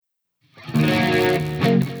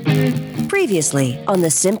Previously on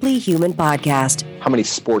the Simply Human podcast. How many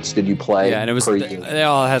sports did you play? Yeah, and it was they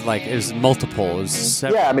all had it was multiple. It was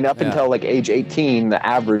seven, yeah, I mean, up until age 18, the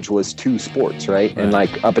average was 2 sports, right? And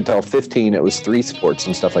up until 15, it was 3 sports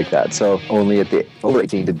and stuff like that. So only at the over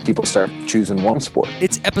 18 did people start choosing one sport.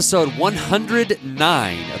 It's episode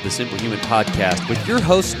 109 of the Simply Human podcast with your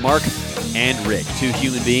hosts Mark and Rick, 2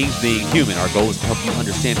 human beings being human. Our goal is to help you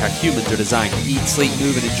understand how humans are designed to eat, sleep,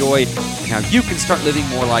 move, and enjoy, and how you can start living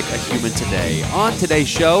more like a human today. On today's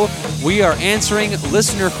show, we are answering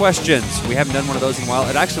listener questions. We haven't done one of those in a while.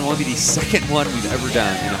 It actually will only be the second one we've ever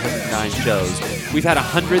done in 109 shows. We've had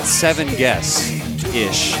 107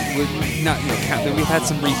 guests-ish. We've had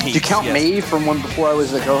some repeats. Did you count me from one before I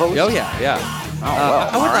was the co-host? Oh, yeah.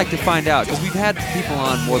 I would like to find out, because we've had people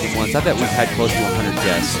on more than once. I bet we've had close to 100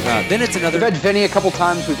 guests. Then it's another... We've had Vinny a couple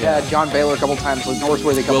times. We've had John Baylor a couple times.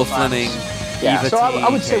 Northworthy a couple Will times. Fleming. Yeah, Eva so I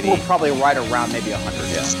would say Katie. we're probably right around maybe 100.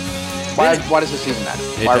 Yeah. Why does this even matter?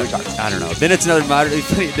 Why are we talking? I don't know. Then it's another moderately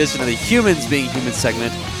funny edition of the Humans Being Human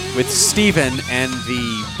segment with Steven and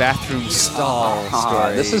the bathroom stall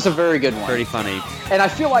story. This is a very good one. Pretty funny. And I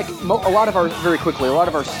feel like a lot of our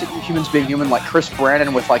Humans Being Human, like Chris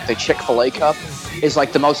Brandon with the Chick-fil-A cup, is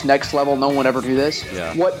the most next level. No one would ever do this.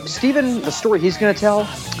 Yeah. What Steven, the story he's going to tell,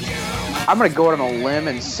 I'm going to go out on a limb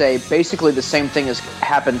and say basically the same thing has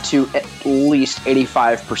happened to at least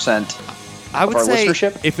 85% I would of our say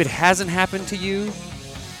listenership. If it hasn't happened to you,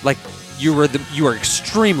 you are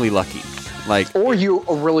extremely lucky. Or you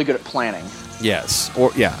are really good at planning. Yes.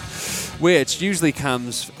 Which usually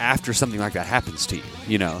comes after something like that happens to you,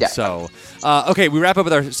 Yeah. So, okay, we wrap up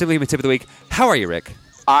with our Simply Human tip of the week. How are you, Rick?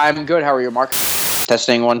 I'm good. How are you, Mark?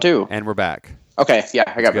 Testing 1, 2. And we're back. Okay,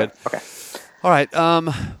 yeah, I got good. it. Okay. All right.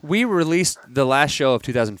 We released the last show of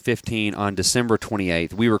 2015 on December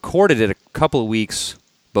 28th. We recorded it a couple of weeks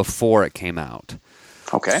before it came out.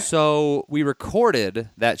 Okay. So we recorded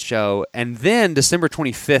that show, and then December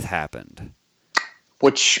 25th happened.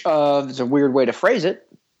 Which is a weird way to phrase it.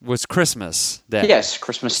 Was Christmas Day. Yes,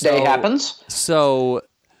 Christmas Day happens. So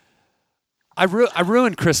I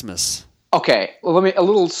ruined Christmas. Okay, well, a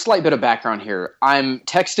little slight bit of background here. I'm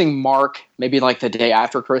texting Mark maybe the day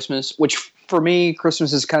after Christmas, which for me,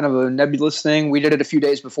 Christmas is kind of a nebulous thing. We did it a few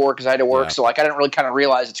days before because I had to work, so I didn't really kind of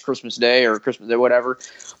realize it's Christmas Day or Christmas Day, whatever.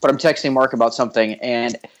 But I'm texting Mark about something,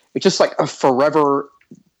 and it's just a forever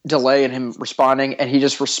delay in him responding, and he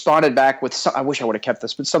just responded back with I wish I would have kept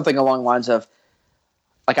this, but something along the lines of,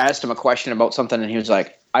 I asked him a question about something, and he was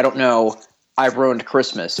like, I don't know, I ruined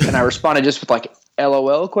Christmas. And I responded just with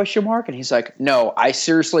LOL question mark, and he's like, no, I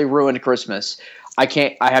seriously ruined Christmas.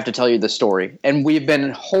 I have to tell you the story. And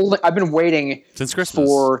I've been waiting since Christmas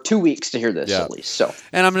for 2 weeks to hear this, at least. So,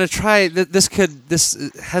 and I'm going to try,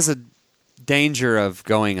 this has a danger of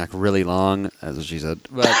going really long, as what she said.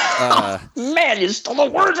 But man, you stole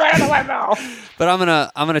the words right out of my mouth. But I'm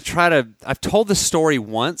gonna try to. I've told the story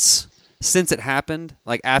once since it happened.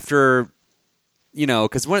 After,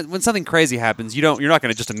 because when something crazy happens, you're not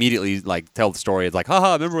gonna just immediately tell the story. It's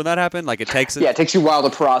haha, remember when that happened? It takes it. Yeah, it takes you a while to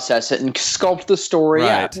process it and sculpt the story.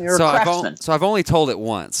 Right. Yeah, you're a craftsman. So I've only told it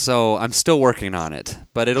once. So I'm still working on it.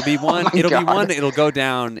 But it'll be one. It'll go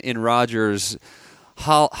down in Roger's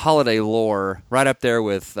holiday lore, right up there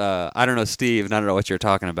with I don't know, Steve, and I don't know what you're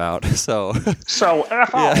talking about. So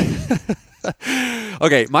yeah.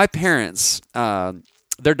 Okay, my parents,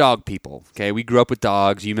 they're dog people. Okay, we grew up with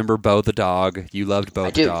dogs. You remember Bo the dog? You loved Bo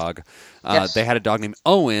the dog. Yes. They had a dog named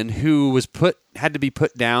Owen who had to be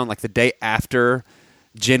put down the day after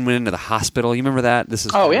Jen went into the hospital. You remember that?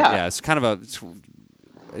 Yeah. It's kind of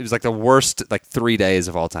it was the worst 3 days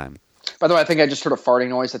of all time. By the way, I think I just heard a farting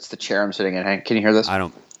noise. That's the chair I'm sitting in. Hank, can you hear this?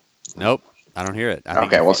 Nope, I don't hear it.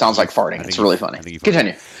 Okay, well, it sounds like farting. It's really funny.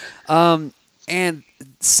 Continue. And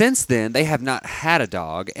since then, they have not had a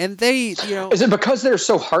dog, and they, Is it because they're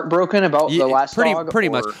so heartbroken about the last dog? Pretty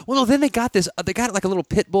much. Well, no, then they got this. They got a little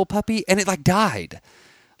pit bull puppy, and it died.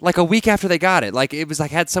 A week after they got it. It was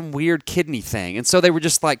had some weird kidney thing, and so they were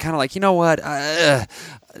just you know what?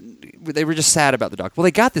 They were just sad about the dog. Well,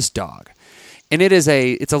 they got this dog. And it's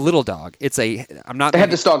a little dog. They have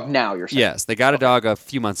this dog now, you're saying? Yes, they got a dog a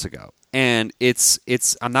few months ago. And it's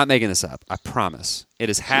I'm not making this up. I promise. It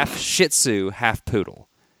is half Shih Tzu, half Poodle.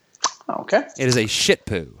 Okay. It is a Shih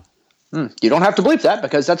Poo. You don't have to bleep that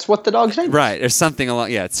because that's what the dog's name is. Right. There's something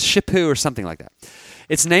it's Shih Poo or something like that.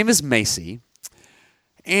 Its name is Macy.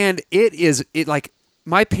 And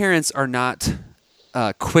my parents are not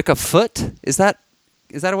quick of foot. Is that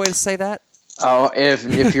a way to say that? Oh,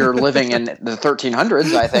 if you're living in the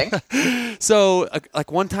 1300s, I think. So,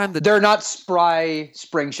 one time they're not spry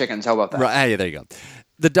spring chickens. How about that? Right, yeah, there you go.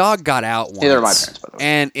 The dog got out once. Neither are my parents, by the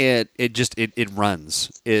and it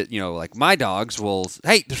runs. Like my dogs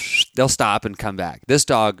they'll stop and come back. This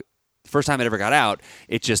dog, first time it ever got out,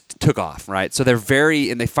 it just took off, right? So it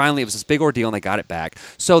was this big ordeal, and they got it back.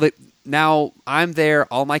 So now I'm there,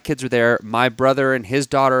 all my kids are there, my brother and his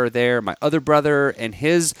daughter are there, my other brother and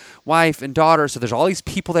his wife and daughter. So there's all these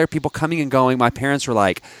people there, people coming and going. My parents were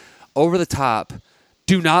like, over the top,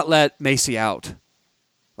 do not let Macy out.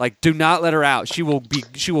 Like, do not let her out. She will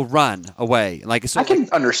run away. Like, so I can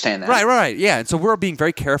understand that. Right. Yeah. And so we're being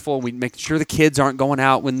very careful. We make sure the kids aren't going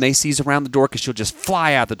out when Macy's around the door because she'll just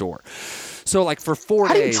fly out the door. So, like, for 4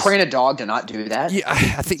 days. How do you train a dog to not do that? Yeah,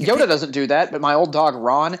 I think Yoda doesn't do that, but my old dog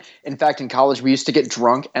Ron, in fact, in college, we used to get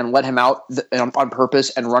drunk and let him out on purpose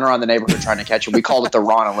and run around the neighborhood trying to catch him. We called it the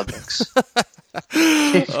Ron Olympics.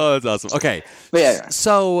 Oh, that's awesome. Okay. Yeah.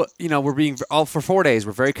 So, we're being for 4 days,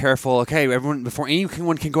 we're very careful. Okay, everyone, before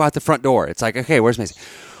anyone can go out the front door, it's like, okay, where's Macy?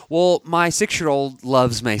 Well, my 6-year-old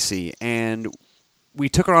loves Macy, and we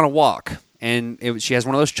took her on a walk. And she has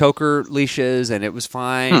one of those choker leashes, and it was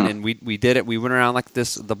fine. And we did it. We went around like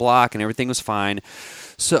the block, and everything was fine.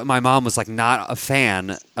 So my mom was like not a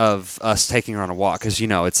fan of us taking her on a walk because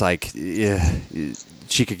it's like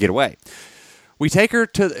she could get away. We take her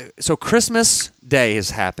so Christmas Day is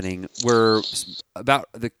happening.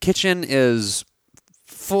 The kitchen is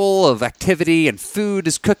full of activity and food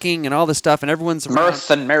is cooking and all this stuff, and everyone's mirth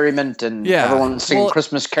and merriment, and everyone's singing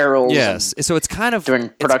Christmas carols. Yes, so it's kind of doing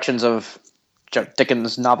productions of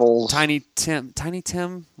Dickens novels. Tiny Tim,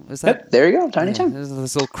 is that? Yep, there you go, Tiny Tim. This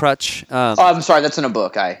little crutch. I'm sorry, that's in a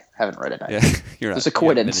book. I haven't read it. Yeah, you're right. It's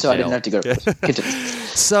acquitted, so I didn't have to go. Continue.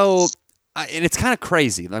 So, and it's kind of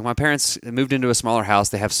crazy. Like my parents moved into a smaller house.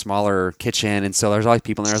 They have smaller kitchen, and so there's all these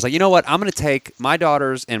people in there. I was like, you know what? I'm going to take my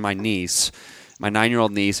daughters and my niece, my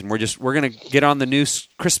 9-year-old niece, and we're gonna get on the new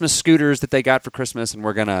Christmas scooters that they got for Christmas, and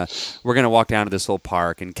we're gonna walk down to this little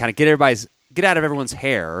park and kind of get out of everyone's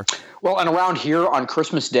hair. Well, and around here on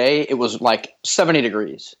Christmas Day, it was like 70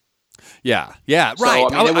 degrees. Yeah, right. So,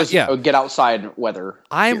 I mean, it was get outside weather.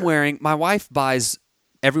 My wife buys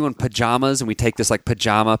everyone pajamas, and we take this like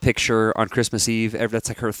pajama picture on Christmas Eve. That's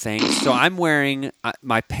like her thing. So I'm wearing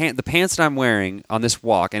the pants that I'm wearing on this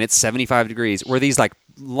walk, and it's 75 degrees, were these like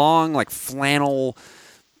long like flannel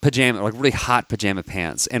pajama, like really hot pajama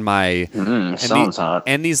pants, and sounds hot.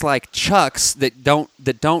 And these like Chucks that don't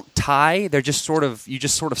tie. They're just you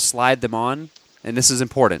sort of slide them on, and this is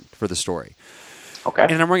important for the story. Okay.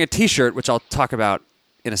 And I'm wearing a T-shirt, which I'll talk about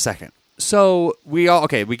in a second. So we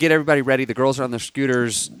get everybody ready. The girls are on their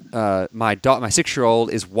scooters. My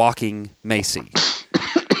 6-year-old is walking Macy.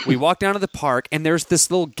 We walk down to the park, and there's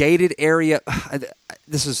this little gated area.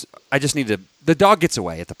 The dog gets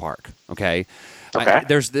away at the park. Okay. Okay.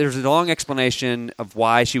 There's a long explanation of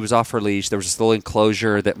why she was off her leash. There was this little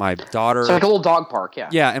enclosure that my daughter. It's like a little dog park, yeah.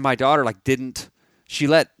 Yeah, and my daughter didn't. She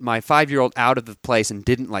let my 5-year-old out of the place and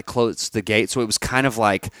didn't close the gate, so it was kind of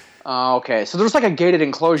like. Okay, so there's like a gated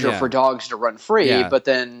enclosure for dogs to run free, but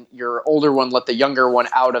then your older one let the younger one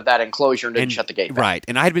out of that enclosure and didn't shut the gate back. Right,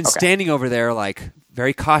 and I had been standing over there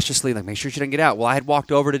very cautiously, make sure she didn't get out. Well, I had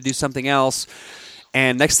walked over to do something else,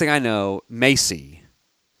 and next thing I know, Macy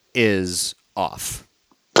is off.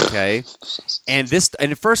 Okay, and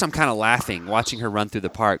at first I'm kind of laughing watching her run through the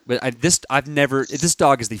park, but this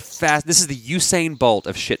dog is the fast. This is the Usain Bolt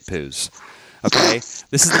of shit poos. Okay,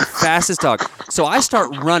 this is the fastest dog. So I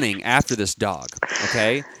start running after this dog.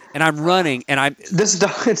 Okay, and I'm running, and this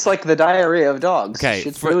dog. It's like the diarrhea of dogs. Okay,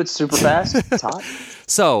 it's super fast. It's hot.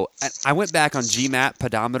 So I went back on GMAP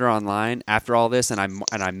pedometer online after all this, and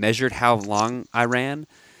I measured how long I ran.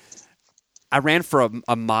 I ran for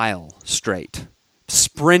a mile straight,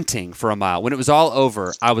 sprinting for a mile. When it was all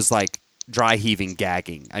over, I was like dry heaving,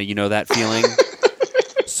 gagging. You know that feeling?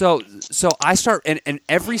 So I start, and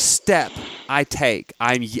every step I take,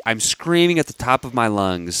 I'm screaming at the top of my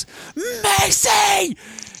lungs, Macy!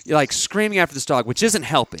 Screaming after this dog, which isn't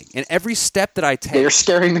helping. And every step that I take, you're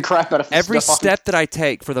scaring the crap out of this every dog. step that I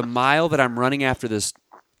take for the mile that I'm running after this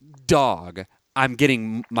dog, I'm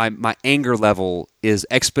getting my anger level is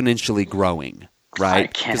exponentially growing. Right? I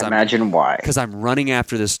can't imagine why. Because I'm running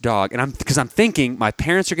after this dog, and I'm thinking my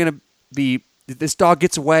parents are going to be. This dog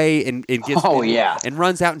gets away and gets and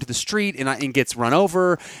runs out into the street and gets run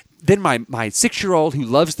over. Then my 6-year-old who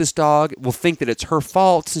loves this dog will think that it's her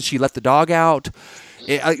fault since she let the dog out.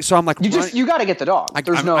 So I'm like, you got to get the dog.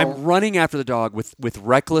 I'm running after the dog with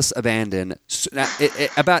reckless abandon.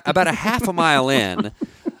 About a half a mile in,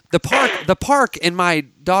 the park and my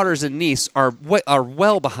daughters and niece are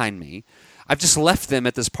well behind me. I've just left them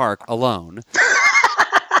at this park alone.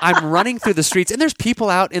 I'm running through the streets, and there's people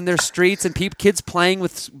out in their streets, and kids playing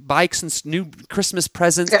with bikes and new Christmas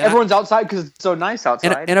presents. Yeah, everyone's outside because it's so nice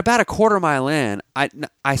outside. And about a quarter mile in,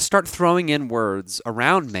 I start throwing in words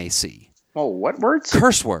around Macy. Oh, what words?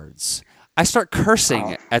 Curse words. I start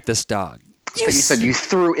cursing at this dog. You said you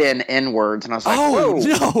threw in N-words, and I was like, whoa.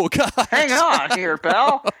 No, God. Hang on here,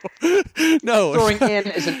 pal. No. Throwing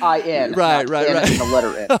in is an I-N. Right. As in the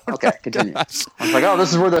letter N. Okay, continue. Gosh. I was like, oh,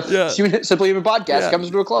 this is where the Simply Human podcast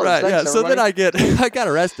comes to a close. Right, Thanks, so everybody. then I got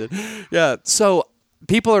arrested. Yeah, so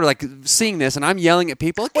people are like seeing this, and I'm yelling at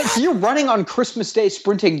people. Wait, so you're running on Christmas Day,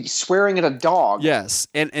 sprinting, swearing at a dog? Yes,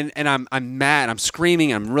 and I'm mad. I'm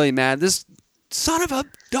screaming. I'm really mad. This son of a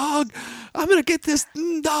dog! I'm gonna get this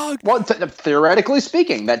dog. Well, theoretically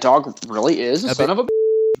speaking, that dog really is a son of a.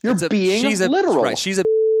 You're being literal. Right, she's a,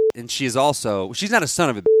 and she's not a son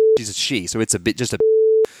of a. She's a she, so it's just a.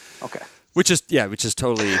 Okay. Which is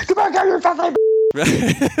totally. Come back out, you filthy.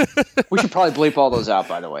 We should probably bleep all those out,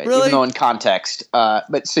 by the way, really? even though in context.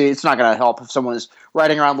 But see, it's not going to help if someone is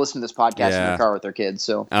riding around listening to this podcast in their car with their kids.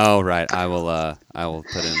 So. Oh right, I will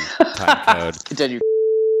put in time code. Continue.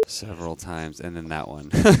 Several times, and then that one.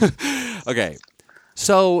 Okay,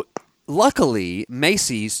 so luckily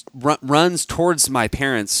Macy's runs towards my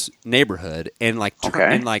parents' neighborhood, and I'm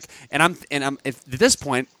at this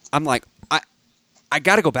point I'm like I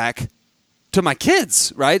got to go back to my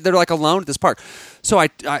kids, right? They're like alone at this park. So I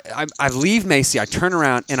leave Macy, I turn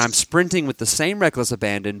around, and I'm sprinting with the same reckless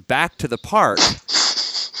abandon back to the park.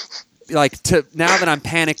 Now that I'm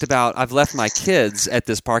panicked about, I've left my kids at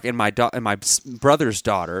this park and my brother's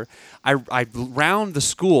daughter. I round the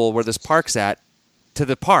school where this park's at to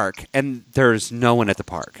the park, and there's no one at the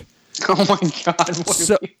park. Oh my God!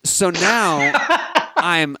 So now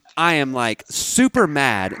I am like super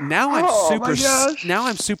mad. Now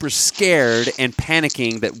I'm super scared and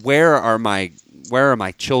panicking that where are my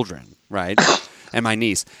children, right? And my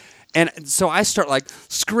niece. And so I start like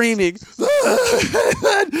screaming. So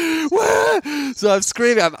I'm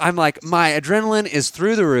screaming. I'm like, my adrenaline is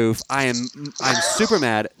through the roof. I'm super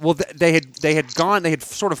mad. Well, they had gone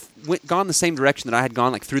the same direction that I had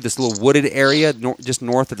gone, like through this little wooded area just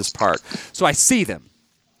north of this park. So I see them.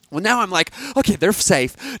 Well, now I'm like, okay, they're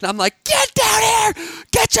safe. And I'm like, get down here!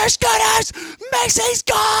 Get your scooters! Macy's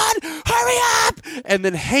gone! Hurry up! And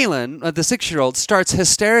then Halen, the 6-year-old, starts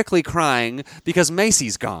hysterically crying because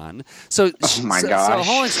Macy's gone. So, oh my gosh.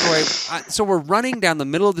 So, whole story. So we're running down the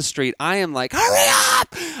middle of the street. I am like, hurry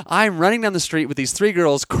up! I'm running down the street with these 3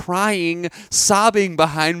 girls crying, sobbing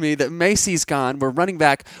behind me that Macy's gone. We're running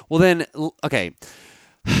back. Well, then, okay.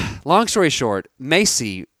 Long story short,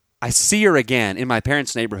 Macy... I see her again in my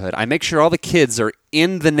parents' neighborhood. I make sure all the kids are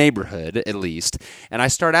in the neighborhood, at least, and I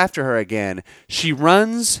start after her again. She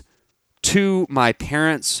runs to my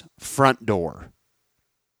parents' front door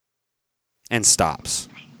and stops.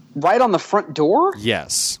 Right on the front door?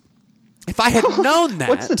 Yes. If I had known that...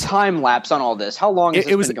 What's the time lapse on all this? How long has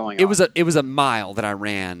this been going on? It was a mile that I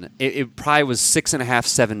ran. It probably was 6.5,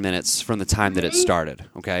 7 minutes from the time that it started,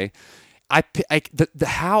 okay?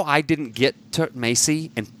 How I didn't get to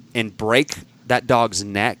Macy and break that dog's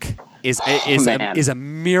neck is a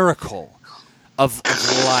miracle of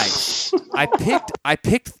life. I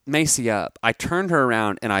picked Macy up. I turned her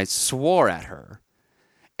around and I swore at her.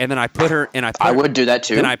 And then I put her I would do that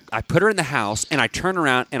too. Then I put her in the house and I turn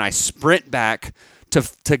around and I sprint back to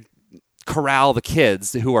corral the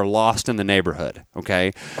kids who are lost in the neighborhood.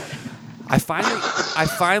 Okay. I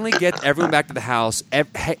finally get everyone back to the house.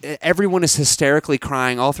 Everyone is hysterically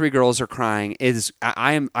crying. All 3 girls are crying.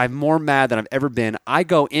 I'm more mad than I've ever been. I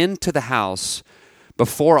go into the house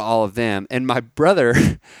before all of them, and my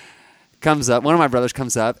brother comes up. One of my brothers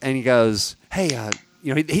comes up, and he goes, "Hey,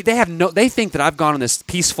 they think that I've gone on this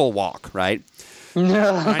peaceful walk, right?"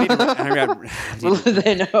 Little do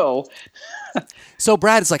they know. So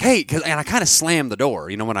Brad is like, hey, and I kind of slammed the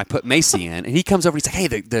door, when I put Macy in. And he comes over, he's like, hey,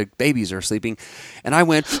 the babies are sleeping. And I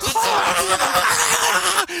went, and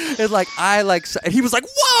he was like,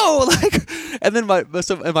 whoa! And then my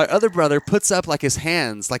other brother puts up like his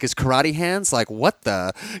hands, like his karate hands, like what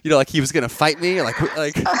the, like he was going to fight me, like,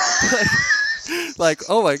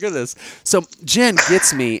 oh my goodness. So Jen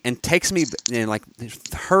gets me and takes me and like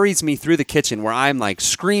hurries me through the kitchen where I'm like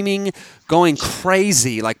screaming, going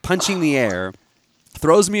crazy, like punching the air,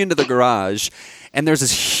 throws me into the garage, and there's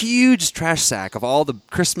this huge trash sack of all the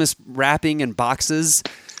Christmas wrapping and boxes.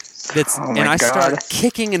 I start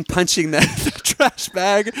kicking and punching the trash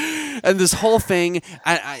bag, and this whole thing.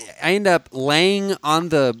 I end up laying on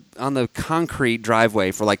the concrete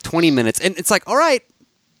driveway for like 20 minutes, and it's like, all right,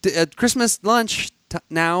 Christmas lunch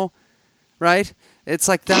now, right? It's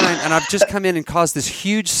like that, and I've just come in and caused this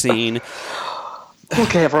huge scene.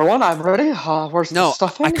 Okay, everyone, I'm ready. Where's the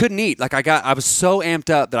stuffing? I couldn't eat. Like I was so amped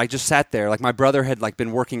up that I just sat there. Like my brother had like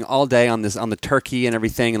been working all day on the turkey and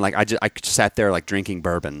everything, and like I just sat there like drinking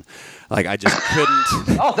bourbon. Like I just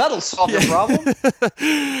couldn't. Oh, that'll solve the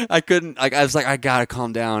problem. I couldn't. Like I was like, I gotta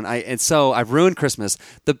calm down. And so I've ruined Christmas.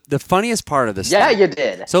 The funniest part of this. Yeah, thing, you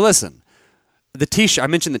did. So listen, the T-shirt. I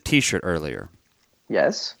mentioned the T-shirt earlier.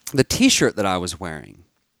 Yes. The T-shirt that I was wearing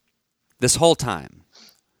this whole time,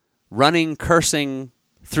 running, cursing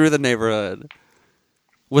through the neighborhood,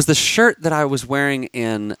 was the shirt that I was wearing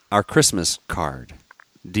in our Christmas card.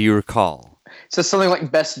 Do you recall? So something like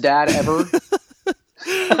best dad ever?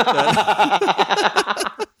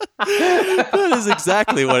 That is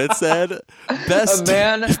exactly what it said. Best, a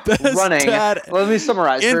man best running. dad Let me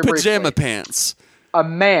summarize in very pajama briefly. pants. A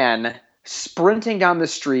man sprinting down the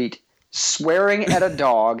street, swearing at a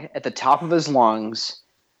dog at the top of his lungs,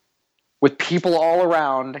 with people all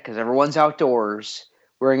around because everyone's outdoors,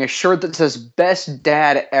 wearing a shirt that says "Best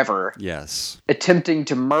Dad Ever," Yes. attempting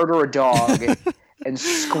to murder a dog and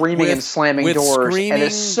screaming and slamming with doors, and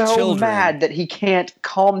is screaming so children. mad that he can't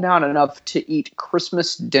calm down enough to eat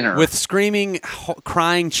Christmas dinner. With screaming,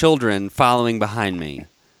 crying children following behind me.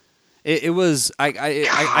 It was.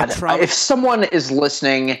 I tried. If someone is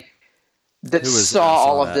listening that saw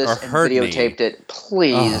all of this or and heard me. videotaped it,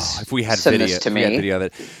 please If we had send video, this to if we had me. video of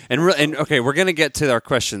it. And okay, we're gonna get to our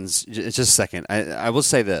questions. Just a second. I will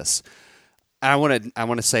say this. I want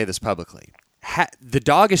to say this publicly. The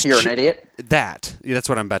dog is. You're an idiot. That's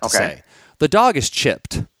what I'm about to Okay. say. The dog is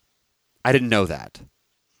chipped. I didn't know that.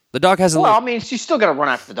 The dog has a Well, little. I mean, she's still going to run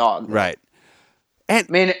after the dog. Right. I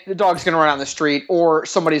mean, the dog's going to run out in the street, or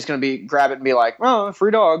somebody's going to grab it and be like, "Oh,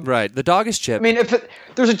 free dog." Right. The dog is chipped. I mean,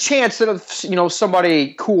 there's a chance that if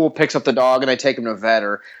somebody cool picks up the dog and they take him to a vet,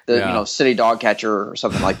 or the city dog catcher or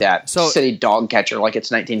something like that. So- city dog catcher, like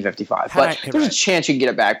it's 1955. But there's a chance you can get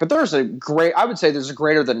it back. But there's I would say there's a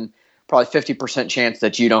greater than probably 50% chance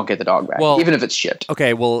that you don't get the dog back, even if it's shipped.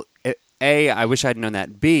 Okay. Well, A, I wish I'd known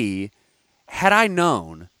that. B, had I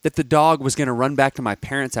known that the dog was going to run back to my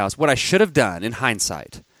parents' house, what I should have done in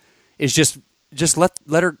hindsight is just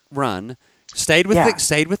let her run, stayed with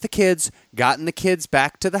the kids, gotten the kids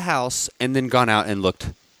back to the house, and then gone out and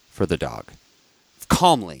looked for the dog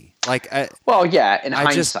calmly. Like, in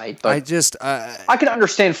hindsight, but I can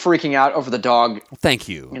understand freaking out over the dog. Thank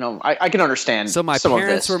you. I can understand. So my some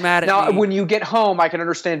parents of this. were mad at now, me. when you get home, I can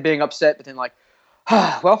understand being upset, but then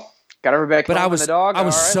well, got everybody But home I was- and the dog. I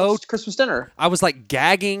was all right, so- let's Christmas dinner. I was like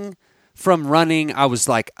gagging from running. I was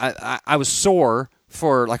like, I was sore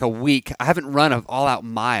for like a week. I haven't run an all-out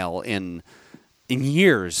mile in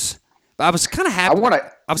years. But I was kind of happy.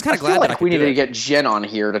 I was kind of glad feel that like I could we do need to it. get Jen on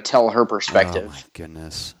here to tell her Oh perspective my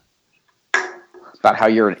goodness. about how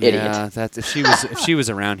you're an idiot. Yeah, that if she was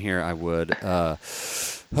around here, I would.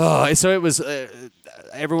 So it was.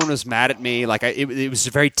 Everyone was mad at me. Like it was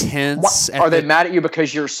very tense. Are they mad at you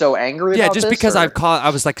because you're so angry? Yeah, about just this, because or? I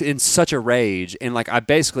was like in such a rage, and like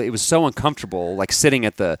it was so uncomfortable, like sitting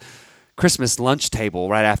at the Christmas lunch table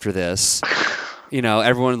right after this.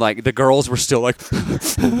 Everyone, like the girls were still like,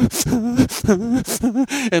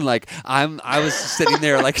 and like I was sitting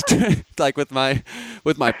there like like with my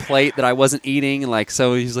plate that I wasn't eating, and like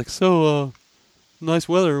so he's like, so nice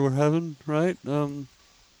weather we're having, right?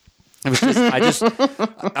 It was just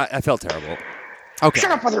I felt terrible. Okay.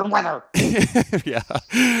 Shut up with your weather. Yeah.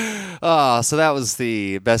 So that was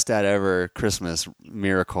the best dad ever Christmas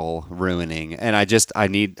miracle ruining, and I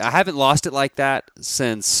haven't lost it like that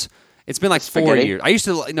since. It's been like 4 years. I used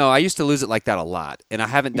to lose it like that a lot, and I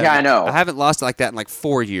haven't done I know. I haven't lost it like that in like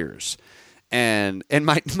 4 years. And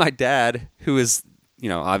my dad, who is,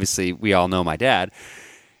 obviously we all know my dad.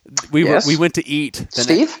 We went to eat.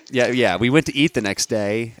 Steve? We went to eat the next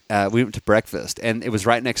day. We went to breakfast, and it was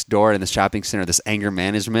right next door in the shopping center, this anger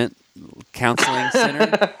management counseling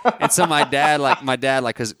center. And so my dad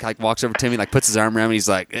walks over to me, like puts his arm around me. He's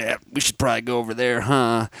like, "Yeah, we should probably go over there,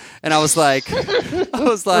 huh?" And I was like,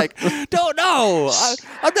 "Don't know.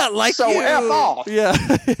 I'm not like So you." F off. Yeah.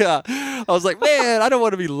 I was like, "Man, I don't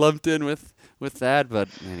want to be lumped in with that." But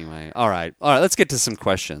anyway, all right. Let's get to some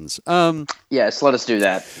questions. Yes, let us do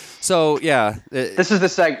that. So yeah, This is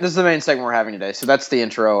the main segment we're having today. So that's the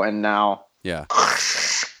intro, and now yeah.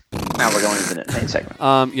 we're going into the main segment.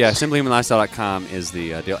 SimplyHumanLifestyle.com is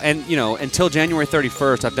the deal. And, until January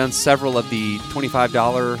 31st, I've done several of the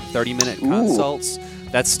 $25 30-minute consults.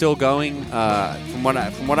 That's still going. From what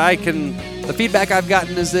the feedback I've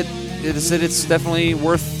gotten is that it's definitely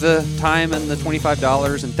worth the time and the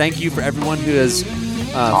 $25. And thank you for everyone who has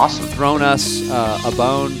awesome. thrown us a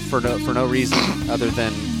bone for no reason other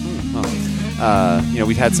than,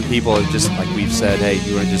 we've had some people who just, like we've said, hey,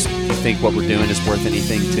 you think what we're doing is worth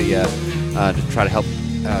anything to you, to try to help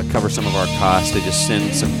cover some of our costs, to just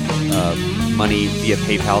send some money via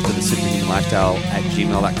PayPal to the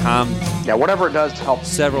simplyhumanlifestyle@gmail.com. Yeah, whatever it does to help.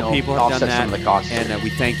 Several people have done offset that, some of the costs. and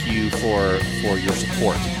we thank you for your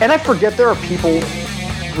support. And I forget there are people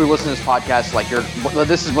who listen to this podcast,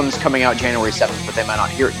 this is when it's coming out January 7th, but they might not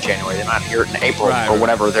hear it in January. They might not hear it in April or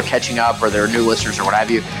whatever. They're catching up, or they're new listeners or what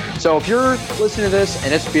have you. So if you're listening to this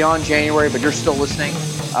and it's beyond January, but you're still listening,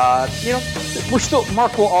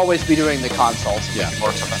 Mark will always be doing the consults if you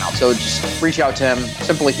work something out. So just reach out to him,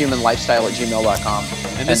 simplyhumanlifestyle@gmail.com,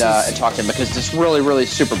 and talk to him, because it's really, really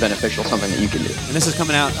super beneficial, something that you can do. And this is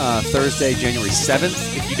coming out Thursday, January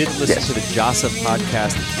 7th. If you didn't listen to the Joseph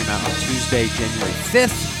podcast that came out on Tuesday, January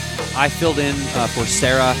 5th, I filled in for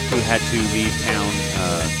Sarah, who had to leave town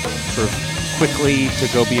sort of quickly to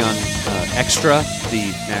go be on Extra,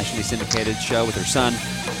 the nationally syndicated show with her son.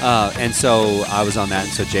 And so I was on that,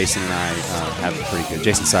 and so Jason and I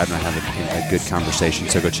Jason Seib and I have a good conversation,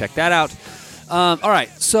 so go check that out. All right,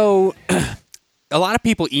 so a lot of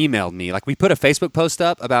people emailed me. Like, we put a Facebook post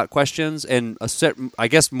up about questions, and I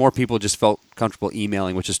guess more people just felt comfortable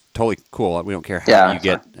emailing, which is totally cool. We don't care how you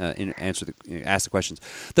get ask the questions.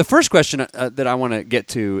 The first question that I want to get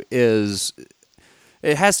to is,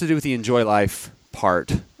 it has to do with the enjoy life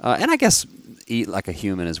part, and I guess eat like a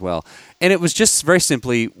human as well. And it was just very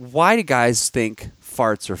simply, why do guys think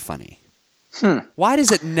farts are funny? Why does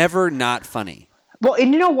it never not funny? Well,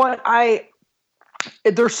 and you know what?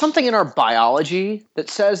 There's something in our biology that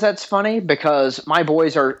says that's funny, because my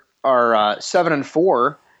boys are 7 and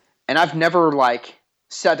 4, and I've never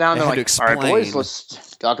sat down and all right, boys,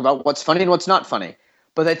 let's talk about what's funny and what's not funny.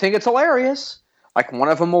 But they think it's hilarious. Like, one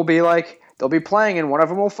of them will be they'll be playing and one of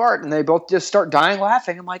them will fart, and they both just start dying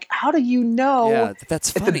laughing. I'm like, how do you know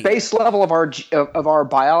that's at funny. the base level of our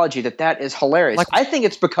biology that is hilarious? I think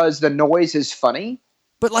it's because the noise is funny.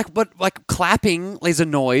 But clapping is a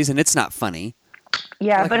noise, and it's not funny.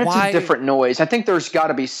 Yeah, but it's a different noise. I think there's got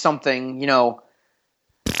to be something, about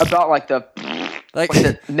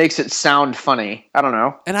that makes it sound funny. I don't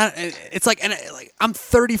know. And I'm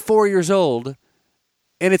 34 years old,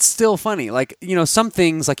 and it's still funny. Some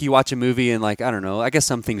things, you watch a movie and I don't know, I guess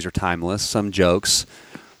some things are timeless, some jokes,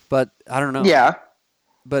 but I don't know. Yeah.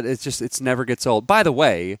 But it never gets old. By the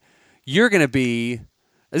way, this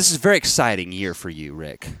is a very exciting year for you,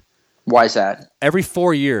 Rick. Why is that? Every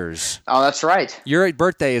 4 years. Oh, that's right. Your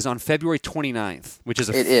birthday is on February 29th, which is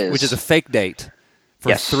a fake date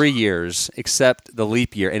for 3 years, except the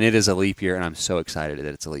leap year, and it is a leap year, and I'm so excited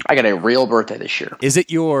that it's a leap year. I got a real birthday this year. Is it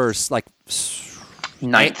yours,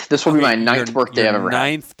 9th? This will be my 9th birthday I've ever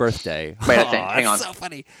had. 9th birthday. Wait, I think. Hang on. That's so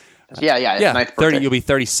funny. Yeah, 9th birthday. You'll be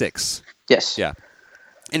 36. Yes. Yeah.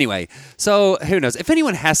 Anyway, so who knows? If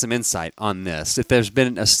anyone has some insight on this, if there's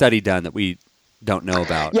been a study done that we don't know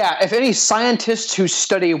about. Yeah, if any scientists who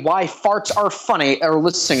study why farts are funny are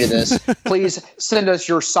listening to this, please send us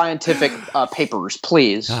your scientific papers,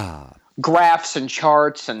 please. Graphs and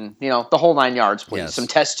charts and, the whole 9 yards, please. Yes. Some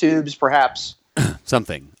test tubes, perhaps.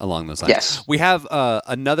 Something along those lines. Yes. We have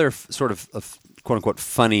another sort of quote-unquote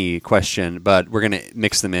funny question, but we're going to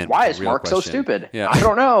mix them in. Why is Mark so stupid? Yeah. I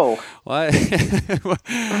don't know. Why?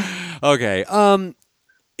 Okay.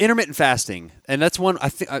 Intermittent fasting, and that's one I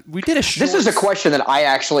think we did a short... This is a question that I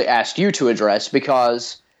actually asked you to address,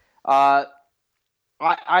 because I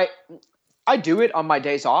do it on my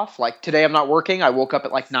days off. Like today I'm not working. I woke up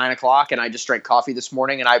at 9 o'clock and I just drank coffee this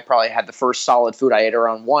morning, and I probably had the first solid food I ate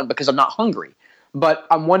around 1 because I'm not hungry. But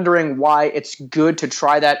I'm wondering why it's good to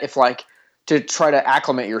try that, if to try to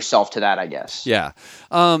acclimate yourself to that, I guess. Yeah.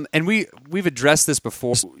 And we've addressed this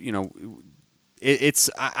before.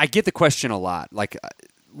 I get the question a lot.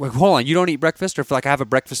 Hold on, you don't eat breakfast? Or if I have a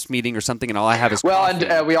breakfast meeting or something and all I have is coffee?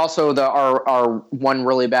 And we also, our one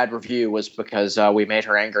really bad review was because we made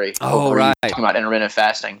her angry. Oh, right. Talking about intermittent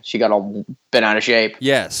fasting. She got all bent out of shape.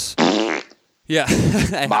 Yes. Yeah.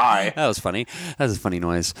 Bye. That was funny. That was a funny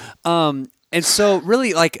noise. And so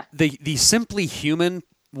really the simply human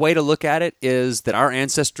way to look at it is that our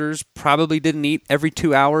ancestors probably didn't eat every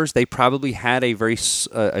 2 hours. They probably had a very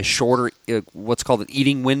a shorter what's called an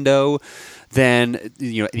eating window than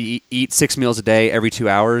eat 6 meals a day every 2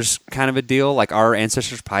 hours kind of a deal. Like our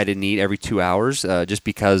ancestors probably didn't eat every 2 hours just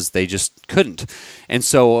because they just couldn't. And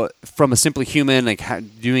so from a simply human,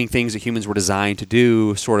 doing things that humans were designed to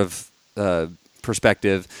do sort of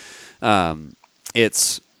perspective,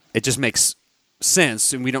 it just makes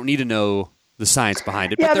sense, and we don't need to know the science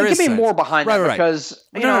behind it. Yeah, but there could is be science. more behind Right, it right, right. because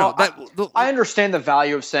I understand the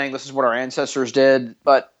value of saying this is what our ancestors did,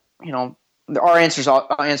 but our ancestors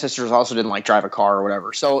also didn't like drive a car or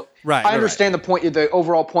whatever. So I understand the point, the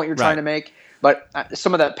overall point you're trying to make. But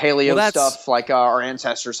some of that paleo stuff, like our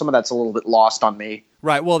ancestors, some of that's a little bit lost on me.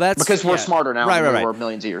 Right. Well, that's because we're smarter now than we were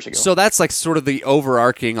millions of years ago. So that's like sort of the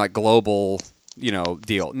overarching, like global,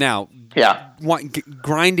 deal. Now,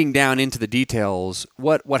 grinding down into the details,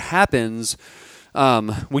 what happens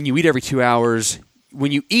when you eat every 2 hours?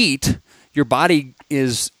 When you eat, your body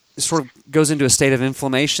sort of goes into a state of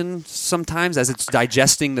inflammation sometimes as it's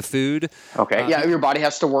digesting the food. Okay. Your body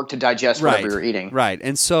has to work to digest whatever you're eating. Right.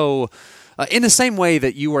 And so. In the same way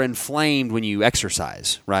that you are inflamed when you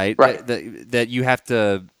exercise, right? Right. That you have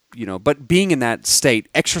to, but being in that state,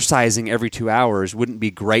 exercising every 2 hours wouldn't be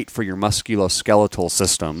great for your musculoskeletal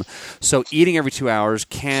system. So eating every 2 hours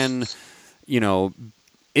can, you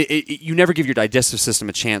never give your digestive system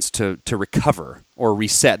a chance to recover or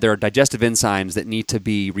reset. There are digestive enzymes that need to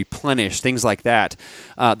be replenished, things like that.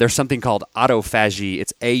 There's something called autophagy.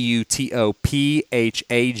 It's AUTOPHAGY.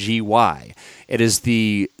 It is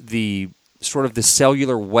the sort of the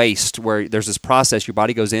cellular waste where there's this process your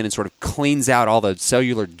body goes in and sort of cleans out all the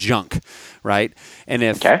cellular junk, right? And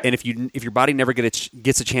if your body never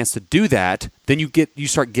gets a chance to do that, then you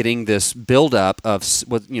start getting this buildup of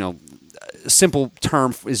what simple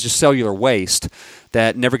term is just cellular waste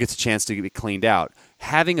that never gets a chance to get cleaned out.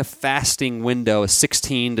 Having a fasting window, a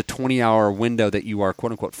 16 to 20 hour window that you are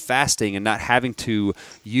quote unquote fasting and not having to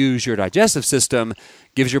use your digestive system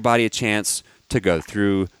gives your body a chance to go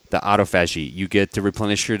through the autophagy. You get to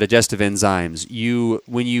replenish your digestive enzymes.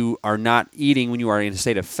 When you are not eating, when you are in a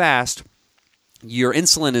state of fast, your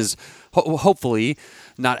insulin is hopefully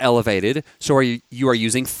not elevated, so you are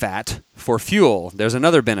using fat for fuel. There's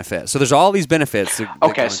another benefit. So there's all these benefits.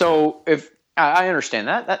 Okay, so if I understand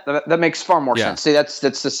that makes far more sense. See, that's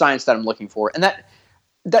the science that I'm looking for, and that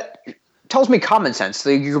tells me common sense.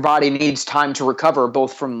 Your body needs time to recover,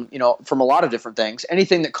 both from a lot of different things.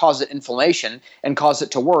 Anything that causes inflammation and causes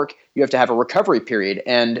it to work, you have to have a recovery period.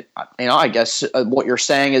 And I guess what you're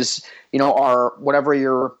saying is, whatever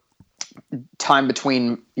your time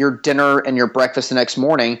between your dinner and your breakfast the next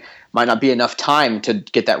morning might not be enough time to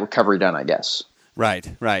get that recovery done, I guess. Right.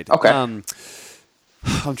 Okay. I'm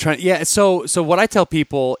trying. Yeah. So what I tell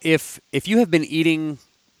people, if you have been eating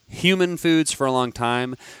human foods for a long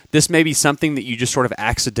time, this may be something that you just sort of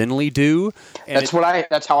accidentally do. That's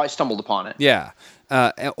how I stumbled upon it. Yeah.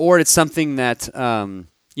 Or it's something that,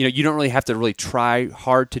 you don't really have to really try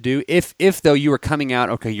hard to do. If though you are coming out,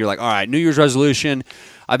 okay, you're like, all right, New Year's resolution,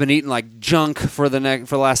 I've been eating like junk for the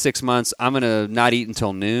last 6 months. I'm going to not eat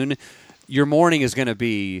until noon. Your morning is going to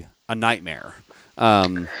be a nightmare.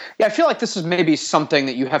 I feel like this is maybe something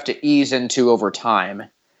that you have to ease into over time.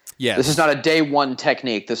 Yes. This is not a day one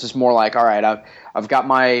technique. This is more like, all right, I've got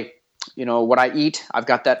my, what I eat. I've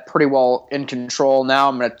got that pretty well in control. Now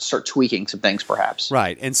I'm going to start tweaking some things perhaps.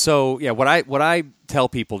 Right. And so, what I tell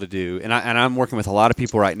people to do, and I'm working with a lot of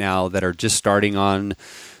people right now that are just starting on,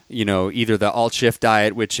 either the alt shift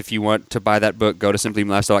diet, which if you want to buy that book, go to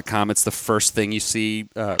simplyhumanlifestyle.com. It's the first thing you see.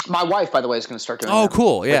 My wife, by the way, is going to start doing that. Oh,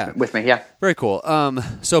 cool. Yeah. With me. Yeah. Very cool.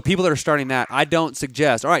 So people that are starting that, I don't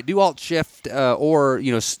suggest, all right, do alt shift or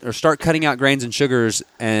start cutting out grains and sugars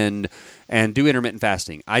and do intermittent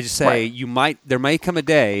fasting. I just say there may come a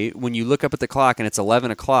day when you look up at the clock and it's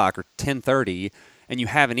 11 o'clock or 10:30 and you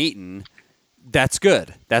haven't eaten. That's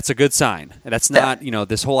good. That's a good sign. That's not,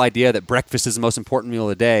 this whole idea that breakfast is the most important meal of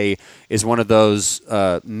the day is one of those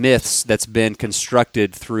myths that's been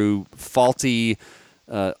constructed through faulty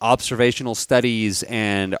observational studies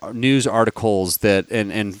and news articles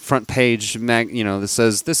and front page that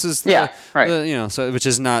says this is so which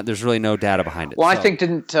is not. There's really no data behind it. Well, I think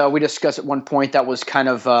didn't we discuss at one point that was kind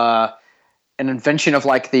of an invention of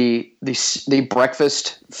like the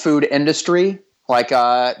breakfast food industry. Like,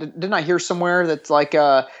 didn't I hear somewhere that like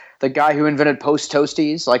the guy who invented Post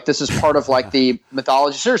Toasties, like this is part of like the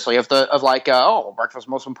mythology, seriously, of breakfast is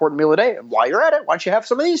the most important meal of the day. And while you're at it, why don't you have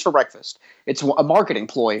some of these for breakfast? It's a marketing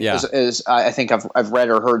ploy, is I think I've read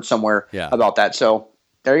or heard somewhere about that. So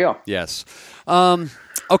there you go. Yes.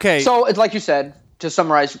 Okay. So it's like you said, to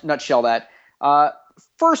summarize, nutshell that.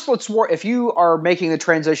 First, let's worry if you are making the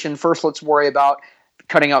transition. First, let's worry about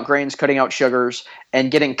cutting out grains, cutting out sugars,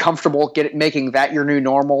 and getting comfortable, making that your new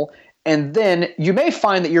normal. And then you may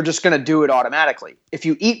find that you're just going to do it automatically. If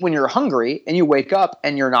you eat when you're hungry and you wake up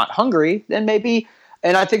and you're not hungry, then maybe –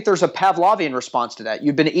 and I think there's a Pavlovian response to that.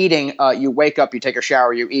 You've been eating you wake up, you take a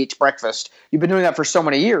shower, you eat breakfast. You've been doing that for so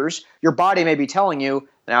many years. Your body may be telling you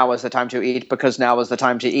now is the time to eat because now is the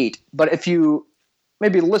time to eat. But if you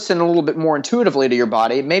maybe listen a little bit more intuitively to your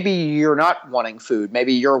body, maybe you're not wanting food.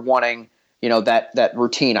 Maybe you're wanting, that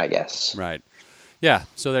routine, I guess. Right. Yeah.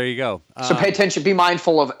 So there you go. So pay attention. Be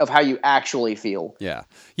mindful of how you actually feel. Yeah.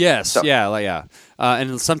 Yes. So, yeah.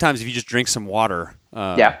 And sometimes if you just drink some water,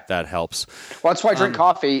 that helps. Well, that's why I drink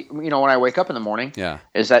coffee, when I wake up in the morning. Yeah.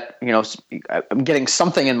 Is that, I'm getting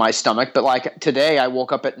something in my stomach. But like today, I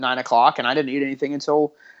woke up at 9 o'clock and I didn't eat anything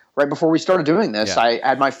until right before we started doing this. Yeah. I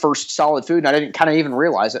had my first solid food and I didn't kind of even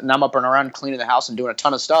realize it. And I'm up and around cleaning the house and doing a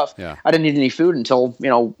ton of stuff. Yeah. I didn't eat any food until,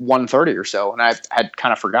 1:30 or so. And I had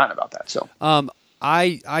kind of forgotten about that. So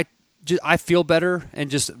I feel better and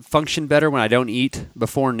just function better when I don't eat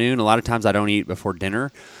before noon. A lot of times I don't eat before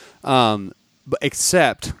dinner. But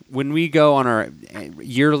except when we go on our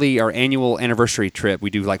annual anniversary trip,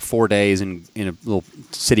 we do like 4 days in a little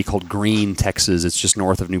city called Greene, Texas. It's just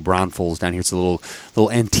north of New Braunfels down here. It's a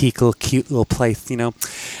little antique, little cute little place,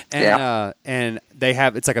 And and they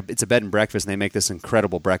have it's a bed and breakfast, and they make this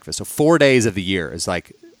incredible breakfast. So 4 days of the year is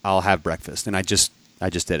like I'll have breakfast, and I just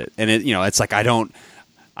did it, and it's like I don't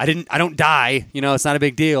die. It's not a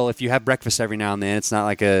big deal if you have breakfast every now and then. It's not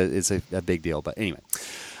like it's a big deal, but anyway.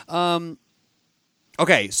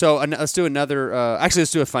 Okay, so let's do another. Actually,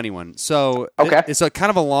 let's do a funny one. So okay. It's a kind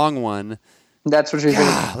of a long one. That's what you're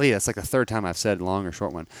thinking. Golly, that's like the third time I've said long or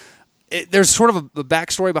short one. There's sort of a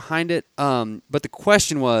backstory behind it, but the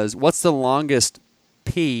question was, what's the longest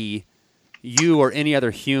pee you or any other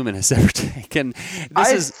human has ever taken?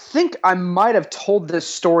 I think I might have told this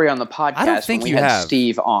story on the podcast I don't think when we had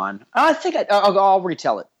Steve on. I think I'll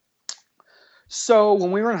retell it. So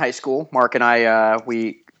when we were in high school, Mark and I,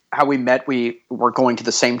 how we met, we were going to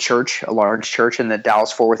the same church, a large church in the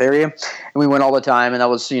Dallas-Fort Worth area, and we went all the time, and that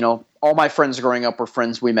was, all my friends growing up were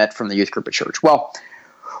friends we met from the youth group at church. Well,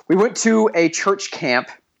 we went to a church camp,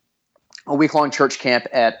 a week-long church camp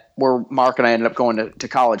where Mark and I ended up going to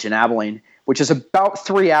college in Abilene, which is about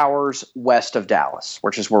 3 hours west of Dallas,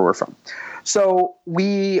 which is where we're from. So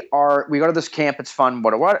we go to this camp, it's fun,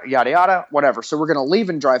 what, yada, yada, whatever. So we're going to leave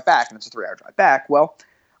and drive back, and it's a 3-hour drive back. Well,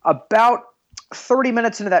 about 30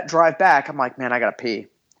 minutes into that drive back, I'm like, man, I got to pee.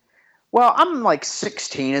 Well, I'm like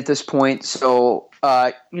 16 at this point. So,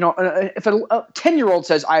 if a 10-year-old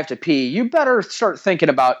says I have to pee, you better start thinking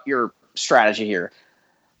about your strategy here.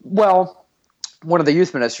 Well, one of the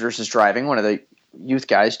youth ministers is driving, one of the youth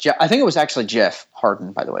guys. I think it was actually Jeff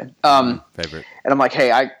Harden, by the way. Favorite. And I'm like,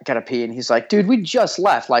 hey, I got to pee. And he's like, dude, we just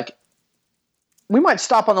left. Like, we might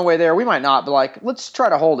stop on the way there. We might not. But like, let's try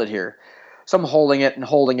to hold it here. So I'm holding it and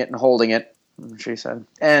holding it and holding it. She said,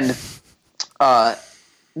 and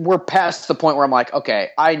we're past the point where I'm like, okay,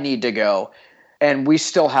 I need to go, and we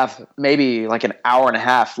still have maybe like an hour and a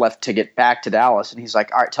half left to get back to Dallas. And he's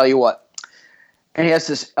like, all right, tell you what, and he has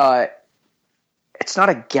this. It's not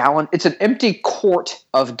a gallon; it's an empty quart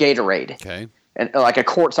of Gatorade, okay, and like a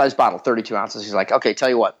quart-sized bottle, 32 ounces. He's like, okay, tell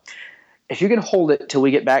you what, if you can hold it till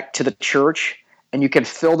we get back to the church, and you can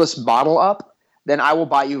fill this bottle up, then I will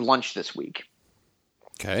buy you lunch this week.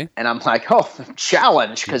 Okay. And I'm like,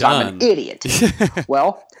 challenge, because I'm an idiot.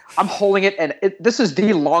 Well, I'm holding it, and this is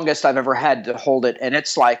the longest I've ever had to hold it. And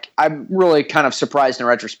it's like, I'm really kind of surprised in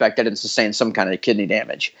retrospect I didn't sustain some kind of kidney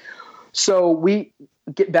damage. So we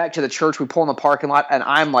get back to the church. We pull in the parking lot, and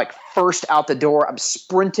I'm like first out the door. I'm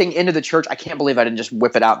sprinting into the church. I can't believe I didn't just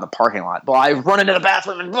whip it out in the parking lot. But I run into the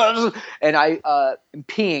bathroom, and I am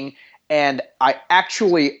peeing, and I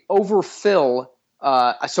actually overfill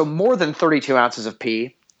so more than 32 ounces of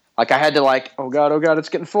pee. Like I had to oh God, it's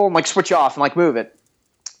getting full, and like switch off and like move it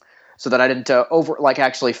so that I didn't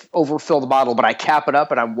actually overfill the bottle, but I cap it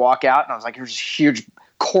up and I walk out, and I was like, here's this huge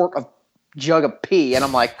jug of pee, and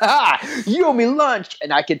I'm like, you owe me lunch.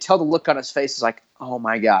 And I could tell the look on his face is like, oh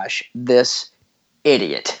my gosh, this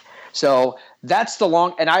idiot. So that's the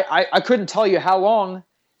long, and I couldn't tell you how long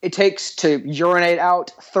it takes to urinate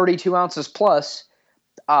out 32 ounces plus.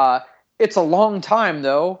 It's a long time,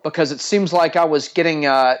 though, because it seems like I was getting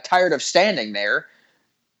tired of standing there.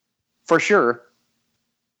 For sure.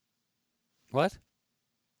 What?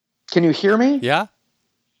 Can you hear me? Yeah.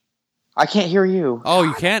 I can't hear you. Oh,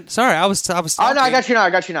 you can't? Sorry, I was talking. Oh, no, I got you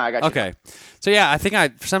now. Okay. So, yeah, I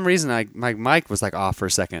think for some reason, my mic was like off for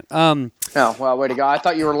a second. Oh, well, way to go. I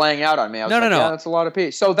thought you were laying out on me. I was no. Yeah, that's a lot of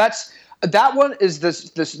pee. So that one is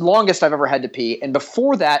this longest I've ever had to pee. And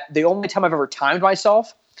before that, the only time I've ever timed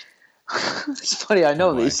myself, it's funny, I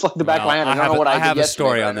know these like the back of my hand. I don't know what I did. I have a yesterday,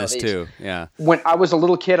 story on this too. Yeah. When I was a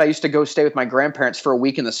little kid, I used to go stay with my grandparents for a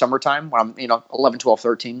week in the summertime when I'm 11, 12,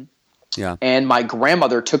 13. Yeah. And my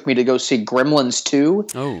grandmother took me to go see Gremlins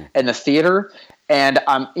 2 in the theater. And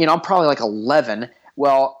I'm probably like 11.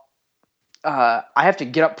 Well, I have to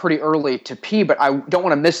get up pretty early to pee, but I don't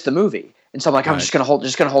want to miss the movie. And so I'm like, I'm just going to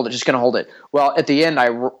hold it. Well, at the end,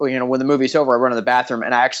 when the movie's over, I run to the bathroom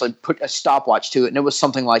and I actually put a stopwatch to it. And it was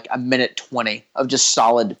something like a minute 20 of just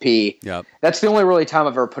solid pee. Yep. That's the only really time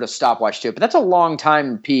I've ever put a stopwatch to it. But that's a long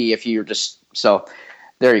time to pee if you're just, so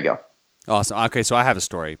there you go. Awesome. Okay. So I have a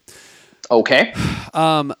story. Okay.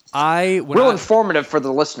 Informative for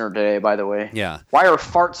the listener today, by the way. Yeah. Why are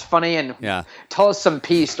farts funny? And tell us some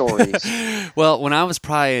pee stories. Well, when I was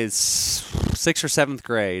probably 6th or 7th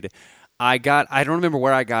grade, I don't remember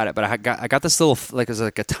where I got it, but I got this little, it was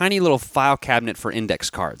like a tiny little file cabinet for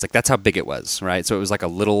index cards. Like that's how big it was, right? So it was like a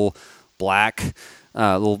little black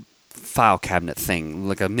little file cabinet thing,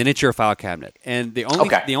 like a miniature file cabinet. And the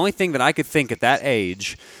only thing that I could think at that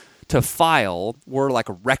age to file were like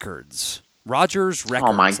records. Rogers records.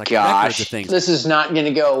 Oh my gosh! Records of things. This is not going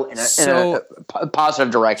to go in a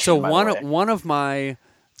positive direction. So one of my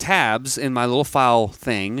tabs in my little file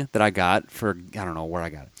thing that I got for, I don't know where I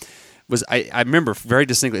got it, was I remember very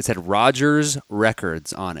distinctly it said Rogers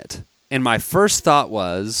Records on it, and my first thought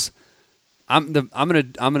was, I'm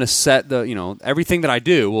gonna set the everything that I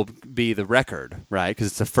do will be the record, right? Because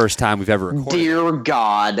it's the first time we've ever recorded. Dear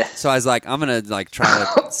God! So I was like, I'm gonna try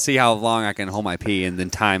to see how long I can hold my pee and then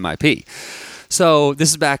time my pee. So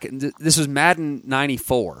this was Madden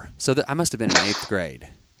 '94. So I must have been in 8th grade.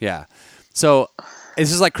 Yeah. So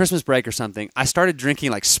this is like Christmas break or something. I started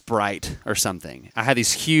drinking like Sprite or something. I had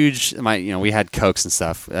these huge, we had Cokes and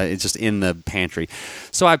stuff. It's just in the pantry.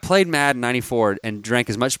 So I played Madden '94 and drank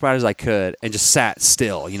as much Sprite as I could and just sat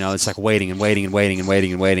still. It's like waiting. And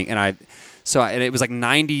it was like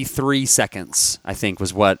 93 seconds, I think,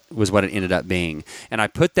 was what it ended up being. And I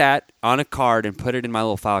put that on a card and put it in my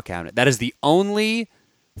little file cabinet. That is the only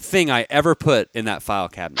thing I ever put in that file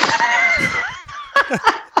cabinet.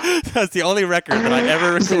 That's the only record that I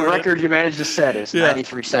ever recorded. The record you managed to set is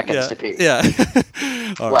 93 seconds to pee. Yeah.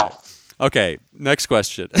 All right. Okay, next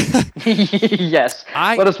question. Yes.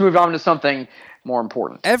 Let us move on to something more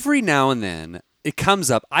important. Every now and then, it comes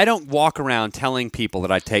up. I don't walk around telling people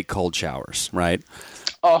that I take cold showers, right?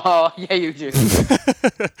 Oh, yeah, you do.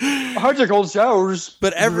 I take cold showers.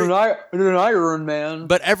 But in an iron, man.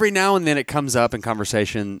 But every now and then, it comes up in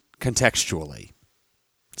conversation contextually.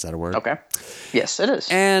 Is that a word? Okay. Yes, it is.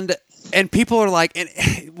 And people are like,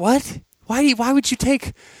 what? Why would you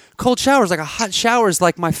take cold showers? Like a hot shower is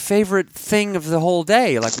like my favorite thing of the whole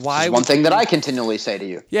day. Like why? One thing that I continually say to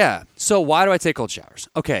you. Yeah. So why do I take cold showers?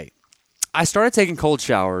 Okay. I started taking cold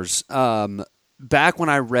showers back when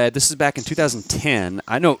I read. This is back in 2010.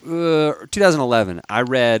 2011. I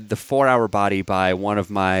read The 4-Hour Body by one of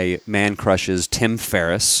my man crushes, Tim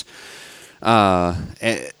Ferriss.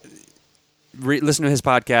 Listen to his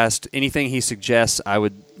podcast. Anything he suggests, I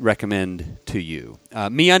would recommend to you.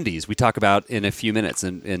 MeUndies, we talk about in a few minutes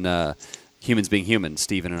in Humans Being Human.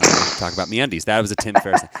 Stephen and I talk about MeUndies. That was a Tim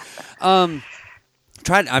Ferriss thing.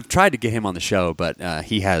 I've tried to get him on the show, but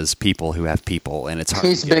he has people who have people, and it's hard.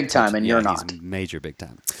 He's big time, and you're not. He's major big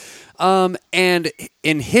time. And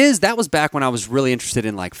in that was back when I was really interested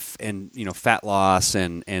in fat loss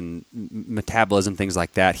and metabolism, things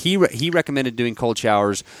like that. He recommended doing cold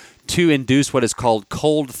showers to induce what is called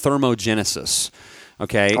cold thermogenesis.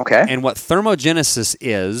 Okay. And what thermogenesis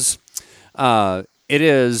is, it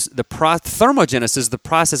is thermogenesis, the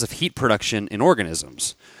process of heat production in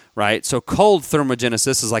organisms. Right, so cold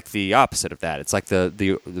thermogenesis is like the opposite of that. It's like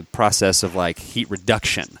the process of like heat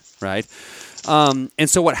reduction, right? And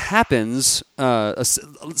so what happens?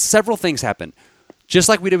 Several things happen, just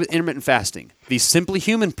like we did with intermittent fasting. The Simply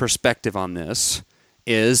Human perspective on this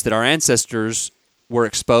is that our ancestors were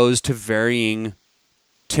exposed to varying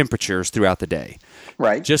temperatures throughout the day.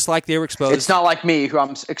 Right. Just like they were exposed. It's not like me, who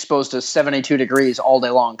I'm exposed to 72 degrees all day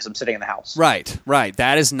long because I'm sitting in the house. Right.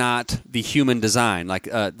 That is not the human design. Like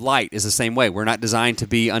light is the same way. We're not designed to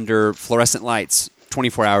be under fluorescent lights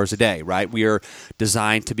 24 hours a day, right? We are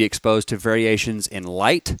designed to be exposed to variations in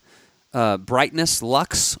light, brightness,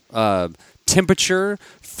 lux, temperature,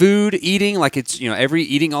 food, eating. Like it's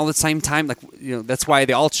eating all the same time. Like that's why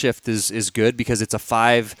the alt shift is good, because it's a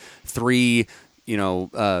 5-3.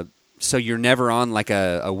 So you're never on like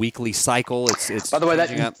a weekly cycle. It's by the way,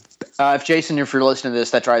 if Jason, if you're listening to this,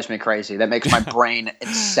 that drives me crazy. That makes my brain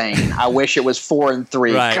insane. I wish it was 4 and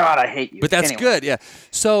 3. Right. God, I hate you. But that's good, yeah.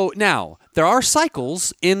 So now there are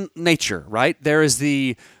cycles in nature, right? There is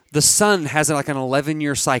the sun has like an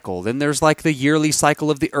 11-year cycle. Then there's like the yearly cycle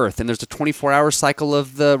of the Earth, and there's a 24-hour cycle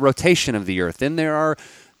of the rotation of the Earth. Then there are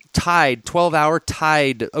 12-hour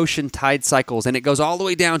ocean tide cycles, and it goes all the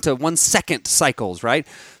way down to 1-second cycles, right?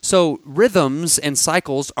 So rhythms and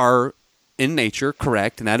cycles are in nature,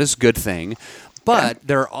 correct, and that is a good thing. But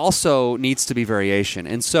there also needs to be variation.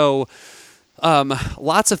 And so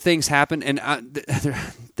lots of things happen. And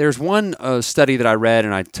there's one study that I read,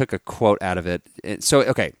 and I took a quote out of it. It's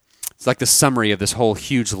like the summary of this whole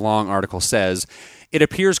huge, long article says, it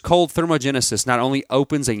appears cold thermogenesis not only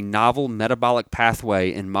opens a novel metabolic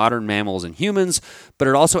pathway in modern mammals and humans, but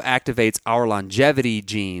it also activates our longevity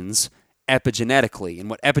genes epigenetically. And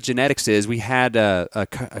what epigenetics is, we had a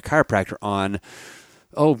chiropractor on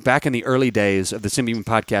back in the early days of the Simply Human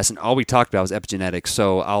podcast, and all we talked about was epigenetics.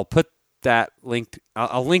 So I'll put that link.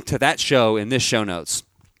 I'll link to that show in this show notes.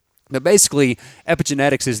 But basically,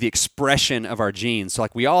 epigenetics is the expression of our genes. So,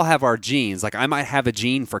 like, we all have our genes. Like, I might have a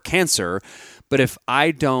gene for cancer, but if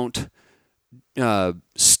I don't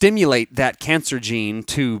stimulate that cancer gene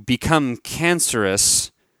to become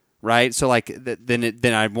cancerous, right? So, like,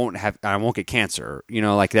 then I won't get cancer,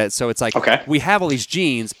 like that. So it's like we have all these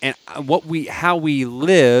genes, and how we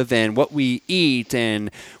live and what we eat and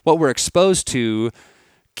what we're exposed to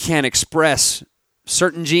can express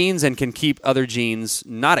certain genes and can keep other genes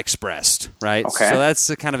not expressed, right? Okay. So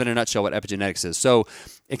that's kind of in a nutshell what epigenetics is. So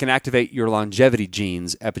it can activate your longevity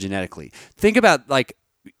genes epigenetically. Think about, like,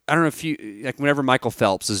 I don't know if you, like, whenever Michael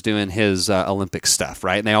Phelps is doing his Olympic stuff,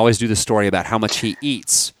 right? And they always do the story about how much he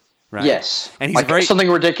eats. Right. Yes. And he's something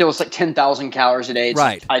ridiculous, like 10,000 calories a day. It's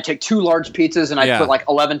right. I take 2 large pizzas and I put like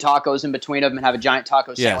 11 tacos in between them and have a giant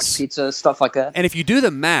taco sandwich pizza, stuff like that. And if you do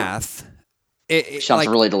the math, it sounds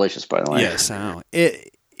really delicious, by the way. Yes, I know.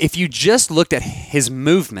 If you just looked at his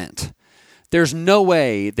movement, there's no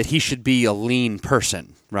way that he should be a lean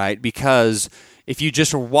person, right? Because if you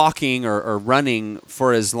just are walking or running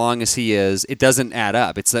for as long as he is, it doesn't add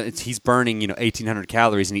up. He's burning 1,800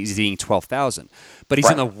 calories and he's eating 12,000. But he's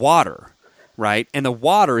in the water, right? And the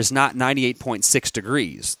water is not 98.6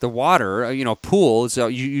 degrees. The water, pool is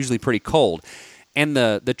usually pretty cold. And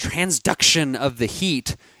the transduction of the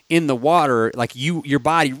heat in the water, like your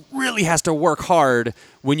body really has to work hard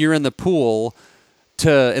when you're in the pool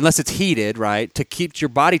unless it's heated, right, to keep your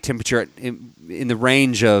body temperature in the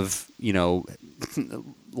range of,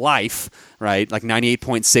 life, right, like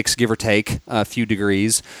 98.6, give or take a few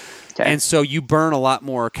degrees. Okay. And so you burn a lot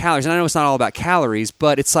more calories. And I know it's not all about calories,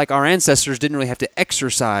 but it's like our ancestors didn't really have to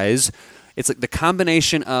exercise. It's like the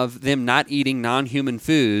combination of them not eating non-human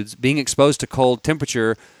foods, being exposed to cold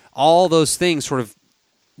temperature, all those things sort of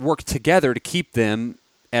work together to keep them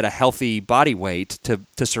at a healthy body weight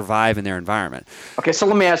to survive in their environment. Okay, so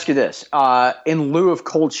let me ask you this. In lieu of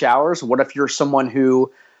cold showers, what if you're someone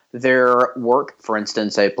who their work, for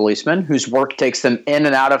instance, a policeman whose work takes them in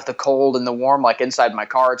and out of the cold and the warm, like inside my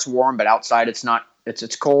car it's warm, but outside it's not,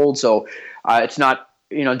 it's cold. So it's not,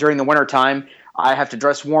 during the winter time, I have to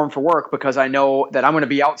dress warm for work because I know that I'm going to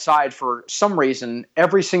be outside for some reason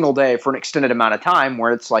every single day for an extended amount of time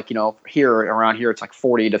where it's like, around here, it's like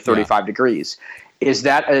 40 to 35 degrees. Is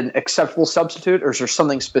that an acceptable substitute, or is there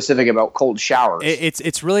something specific about cold showers?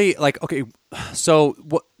 It's really like, okay, so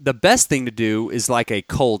the best thing to do is like a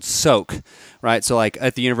cold soak, right? So like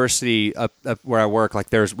at the university up where I work,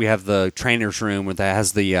 like we have the trainer's room that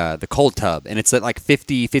has the cold tub, and it's at like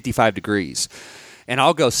 50, 55 degrees. And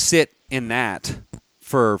I'll go sit in that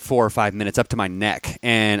for 4 or 5 minutes up to my neck.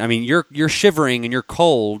 And I mean, you're shivering and you're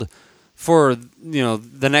cold for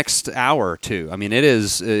the next hour or two. I mean,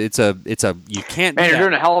 it's a you can't. Man, you're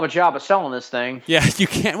doing a hell of a job of selling this thing. Yeah, you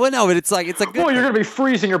can't. Well, no, but it's a good. Well, you're going to be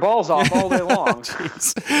freezing your balls off all day long.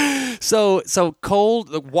 So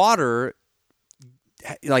cold water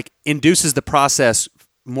like induces the process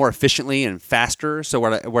more efficiently and faster. So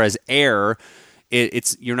whereas air,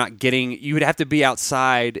 you're not getting. You would have to be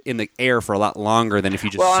outside in the air for a lot longer than if you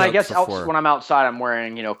just. Well, and I guess when I'm outside, I'm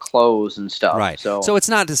wearing clothes and stuff. Right. So it's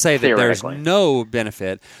not to say that there's no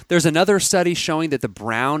benefit. There's another study showing that the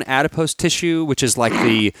brown adipose tissue, which is like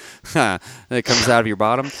that comes out of your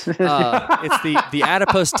bottom. It's the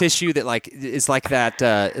adipose tissue that is like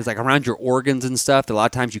around your organs and stuff. That a lot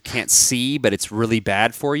of times you can't see, but it's really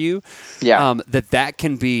bad for you. Yeah. That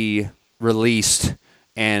can be released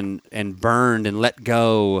and burned and let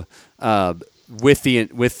go with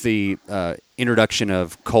the introduction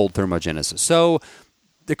of cold thermogenesis. So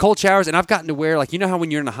the cold showers, and I've gotten to where, like, how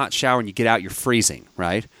when you're in a hot shower and you get out, you're freezing,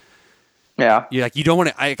 right? Yeah. You're like, you don't want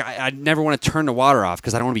to. I never want to turn the water off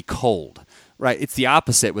because I don't want to be cold, right? It's the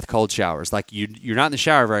opposite with cold showers. Like you're not in the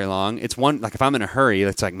shower very long. It's like if I'm in a hurry,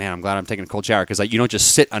 it's like, man, I'm glad I'm taking a cold shower because you don't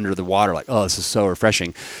just sit under the water like, oh, this is so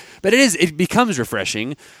refreshing. But it becomes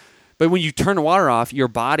refreshing. But when you turn the water off, your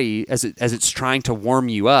body, as it's trying to warm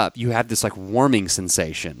you up, you have this like warming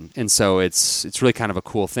sensation, and so it's really kind of a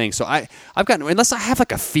cool thing. So I've gotten, unless I have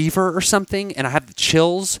like a fever or something and I have the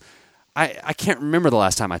chills, I can't remember the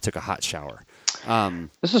last time I took a hot shower.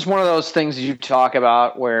 This is one of those things you talk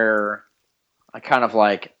about where I kind of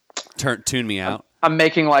like tune me out. I'm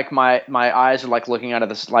making like my eyes are like looking out of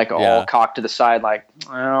this like all cocked to the side, like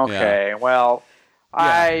well,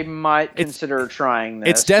 I might consider trying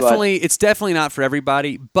this. It's definitely not for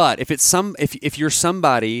everybody. But if you're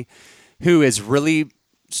somebody who is really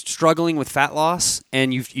struggling with fat loss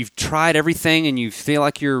and you've tried everything and you feel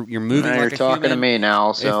like you're moving, you're talking to me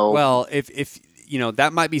now. So if you know,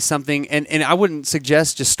 that might be something, and I wouldn't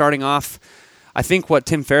suggest just starting off. I think what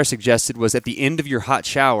Tim Ferriss suggested was at the end of your hot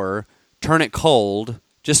shower, turn it cold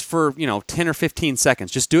just for 10 or 15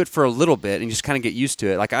 seconds. Just do it for a little bit and just kind of get used to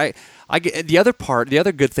it. Like I get the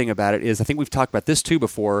other good thing about it is I think we've talked about this too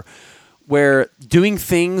before, where doing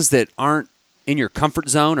things that aren't in your comfort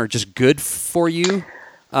zone are just good for you.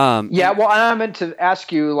 Well, I meant to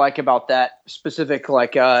ask you like about that specific,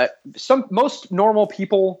 like most normal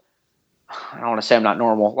people. I don't want to say I'm not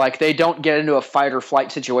normal. Like they don't get into a fight or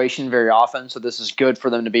flight situation very often, so this is good for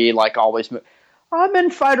them to be like always. I'm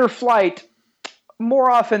in fight or flight more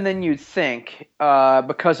often than you'd think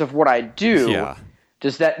because of what I do. Yeah.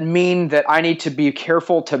 Does that mean that I need to be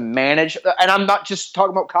careful to manage? And I'm not just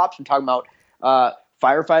talking about cops. I'm talking about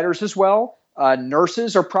firefighters as well.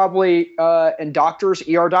 Nurses are probably and doctors,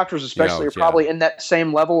 ER doctors especially, are probably in that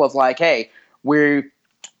same level of like, hey, we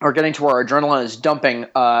are getting to where our adrenaline is dumping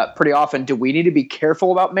pretty often. Do we need to be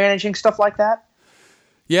careful about managing stuff like that?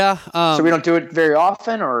 Yeah. So we don't do it very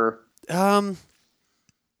often, or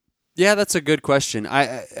yeah, that's a good question.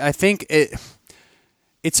 I think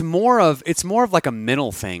it's more of like a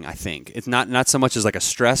mental thing. I think it's not so much as like a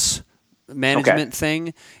stress management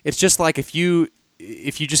thing. It's just like if you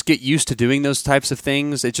just get used to doing those types of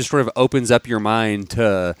things, it just sort of opens up your mind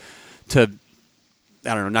to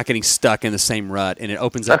I don't know, not getting stuck in the same rut, and it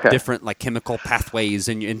opens up different like chemical pathways,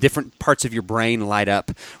 and different parts of your brain light up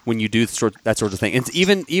when you do that sort of thing. And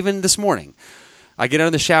even this morning, I get out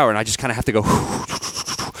of the shower and I just kind of have to go,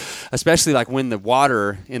 especially like when the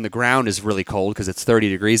water in the ground is really cold because it's 30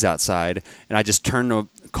 degrees outside, and I just turn the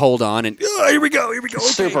cold on and here we go. Okay.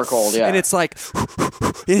 Super cold, yeah. And it's like,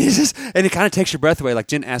 and it kind of takes your breath away. Like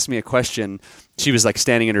Jen asked me a question. She was like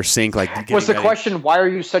standing in her sink, like. Was the question, why are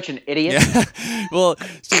you such an idiot? Yeah. Well,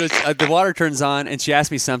 the water turns on, and she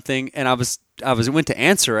asked me something, and I went to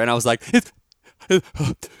answer, and I was like,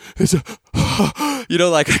 like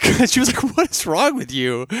she was like, "What is wrong with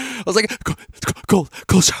you?" I was like, "Cold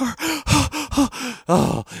shower."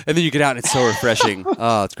 Oh, and then you get out, and it's so refreshing.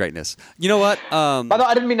 Oh, it's greatness. You know what? By the way,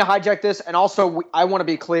 I didn't mean to hijack this, and also I want to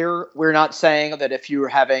be clear: we're not saying that if you're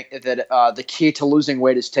having that the key to losing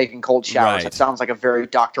weight is taking cold showers. Right. That sounds like a very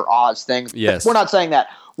Dr. Oz thing. Yes, we're not saying that.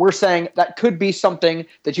 We're saying that could be something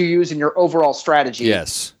that you use in your overall strategy.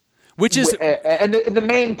 Yes. Which is and the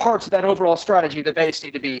main parts of that overall strategy, the base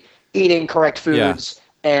need to be eating correct foods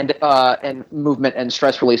and movement and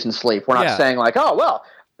stress release and sleep. We're not saying like, oh well,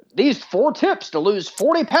 these 4 tips to lose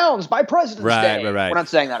 40 pounds by President's Day. Right. We're not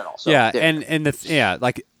saying that at all. So, and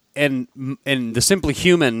the Simply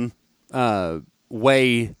Human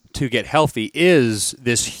way to get healthy is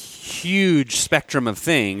this huge spectrum of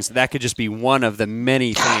things. That could just be one of the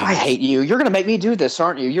many things. I hate you. You're going to make me do this,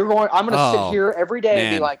 aren't you? I'm going to sit here every day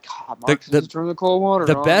and be like, God, Mark, turn the cold water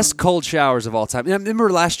The on. best cold showers of all time. I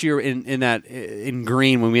remember last year in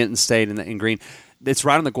Green, when we went and stayed in Green, it's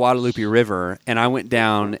right on the Guadalupe River, and I went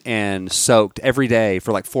down and soaked every day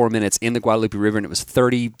for like 4 minutes in the Guadalupe River, and it was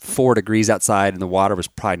 34 degrees outside, and the water was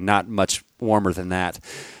probably not much warmer than that.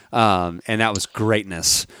 And that was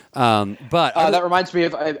greatness. But that reminds me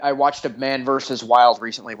of I watched a Man vs. Wild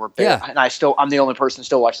recently where and I'm the only person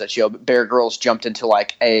still watch that show. But Bear Grylls jumped into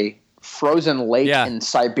like a frozen lake in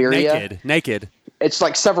Siberia, naked. It's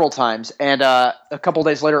like several times, and a couple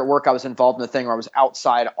days later at work, I was involved in the thing where I was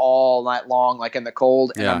outside all night long, like in the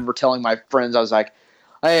cold. And I remember telling my friends, I was like,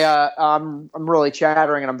 "Hey, I'm really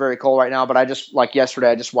chattering and I'm very cold right now." But I just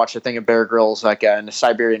yesterday, I just watched a thing of Bear Grylls like in the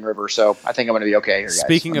Siberian river, so I think I'm going to be okay here, guys.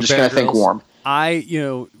 Speaking I'm of just Bear going to think Grylls, warm.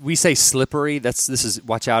 we say slippery.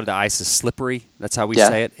 Watch out, the ice is slippery. That's how we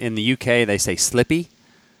say it. In the UK, they say slippy.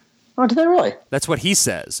 Oh, do they really? That's what he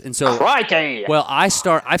says. And so, crikey! Well, good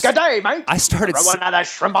day, mate. I started. Another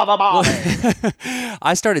shrimp on the barbie.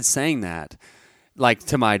 I started saying that, like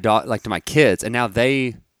to my kids, and now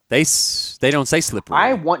they don't say slippery.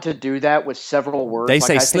 I want to do that with several words. They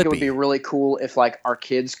say I slippy. think it would be really cool if like our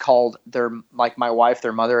kids called my wife,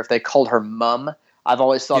 their mother, if they called her mum. I've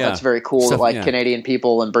always thought that's very cool that Canadian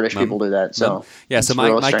people and British people do that. So so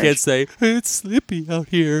my kids say it's slippy out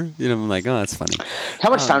here. I'm like, oh, that's funny.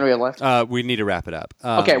 How much time do we have left? We need to wrap it up.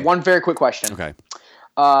 Okay, one very quick question. Okay.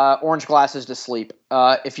 orange glasses to sleep.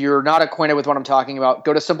 If you're not acquainted with what I'm talking about,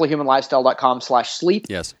 go to simplyhumanlifestyle.com/sleep.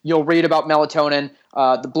 Yes. You'll read about melatonin,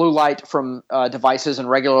 the blue light from devices and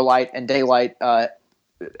regular light and daylight.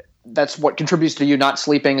 That's what contributes to you not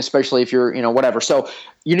sleeping, especially if you're, whatever. So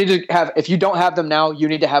you need to have, if you don't have them now, you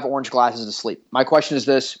need to have orange glasses to sleep. My question is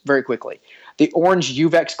this very quickly. The orange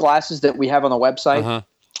UVEX glasses that we have on the website,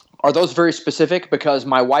 are those very specific? Because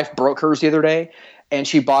my wife broke hers the other day and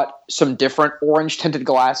she bought some different orange tinted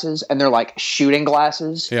glasses and they're like shooting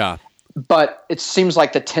glasses. Yeah. But it seems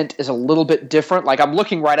like the tint is a little bit different. Like I'm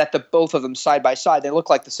looking right at both of them side by side. They look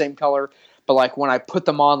like the same color, but like when I put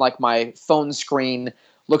them on, like my phone screen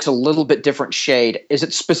looks a little bit different shade. Is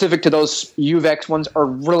it specific to those UVEX ones, or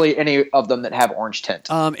really any of them that have orange tint?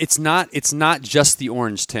 It's not just the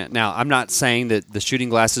orange tint. Now, I'm not saying that the shooting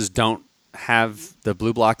glasses don't have the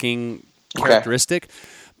blue blocking characteristic,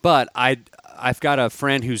 but I've got a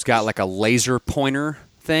friend who's got like a laser pointer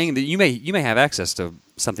thing that you may have access to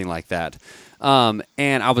something like that. And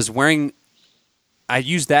I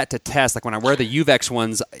used that to test. Like when I wear the UVEX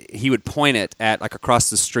ones, he would point it at like across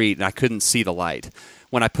the street, and I couldn't see the light.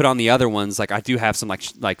 When I put on the other ones, like I do have some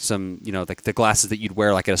like some like the glasses that you'd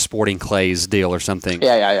wear like at a Sporting Clays deal or something.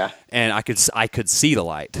 Yeah. And I could see the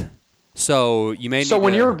light. So you may. So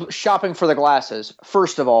when you're shopping for the glasses,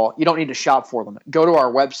 first of all, you don't need to shop for them. Go to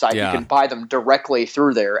our website. Yeah. You can buy them directly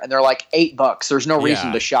through there, and they're like $8. There's no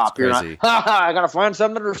reason to shop. You're not. I gotta find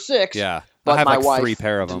something under $6. Yeah. But I have my like wife 3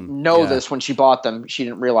 pair of them. This when she bought them. She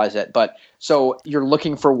didn't realize it. But so you're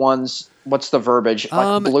looking for ones. What's the verbiage?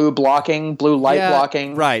 Like blue blocking, blue light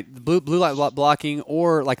blocking. Right. Blue light blocking,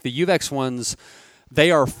 or like the UVEX ones, they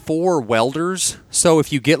are for welders. So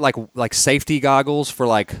if you get like safety goggles for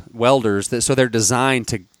like welders, so they're designed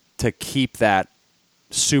to keep that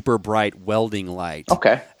super bright welding light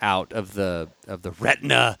out of the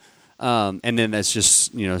retina. And then that's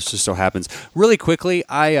just it just so happens. Really quickly,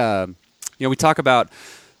 we talk about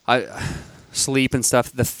sleep and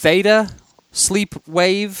stuff. The theta sleep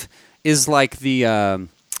wave is like the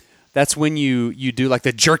that's when you do like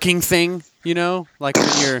the jerking thing, like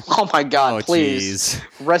when you're oh my god, please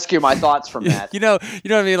rescue my thoughts from that. you know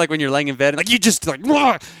what I mean, like when you're laying in bed, like you just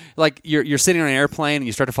like you're sitting on an airplane and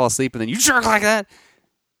you start to fall asleep and then you jerk like that.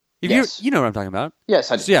 Yes. You know what I'm talking about.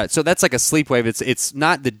 Yes, I do. Yeah, so that's like a sleep wave. It's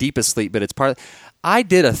not the deepest sleep, but it's part of. I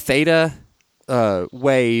did a theta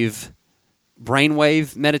wave,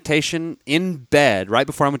 brainwave meditation in bed right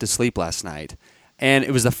before I went to sleep last night, and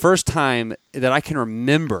it was the first time that I can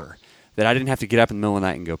remember that I didn't have to get up in the middle of the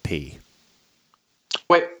night and go pee.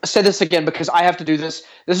 Wait, say this again because I have to do this.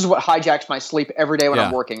 This is what hijacks my sleep every day when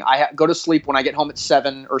I'm working. I go to sleep when I get home at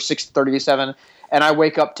 7 or 6:30 to 7, and I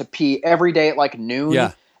wake up to pee every day at like noon.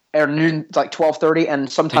 Yeah. Or noon, like 12:30,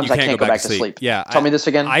 and sometimes I can't go back to sleep. Yeah, tell me this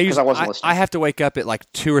again because I wasn't listening. I have to wake up at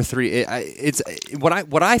like 2 or 3. It's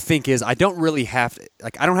what I think is I don't really have to,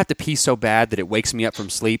 I don't have to pee so bad that it wakes me up from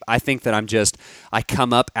sleep. I think that I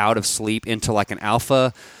come up out of sleep into like an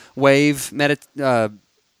alpha wave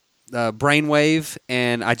brain wave,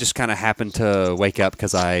 and I just kind of happen to wake up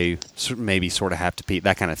because I maybe sort of have to pee,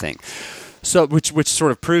 that kind of thing. So, which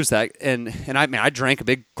sort of proves that, and I drank a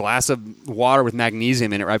big glass of water with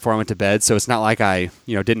magnesium in it right before I went to bed, so it's not like I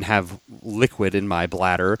didn't have liquid in my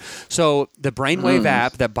bladder. So the Brainwave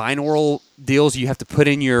app, that binaural deals, you have to put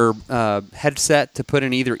in your headset to put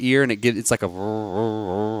in either ear, and it's like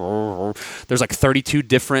there's like 32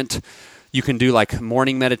 different. You can do like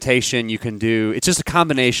morning meditation. It's just a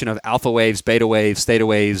combination of alpha waves, beta waves, theta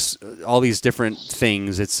waves, all these different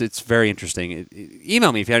things. It's very interesting.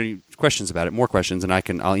 Email me if you have any questions about it, more questions, and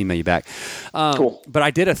I'll email you back. Cool. But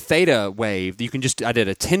I did a theta wave. I did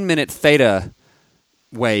a 10-minute theta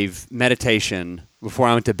wave meditation before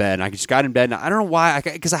I went to bed. And I just got in bed, and I don't know why,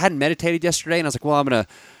 because I hadn't meditated yesterday, and I was like, well,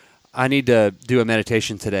 I need to do a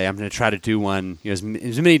meditation today. I'm going to try to do one as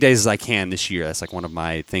many days as I can this year. That's like one of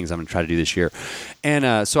my things I'm going to try to do this year.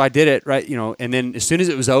 And so I did it, right, and then as soon as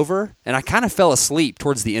it was over, and I kind of fell asleep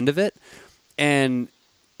towards the end of it, and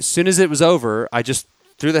as soon as it was over, I just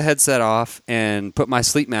threw the headset off and put my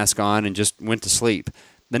sleep mask on and just went to sleep.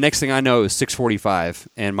 The next thing I know, it was 6:45,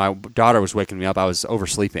 and my daughter was waking me up. I was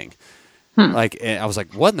oversleeping. And I was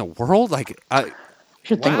like, what in the world? You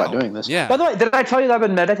should think about doing this. Yeah. By the way, did I tell you that I've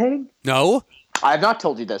been meditating? No. I have not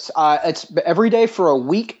told you this. It's every day for a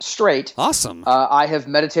week straight. Awesome. I have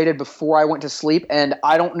meditated before I went to sleep, and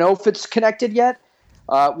I don't know if it's connected yet.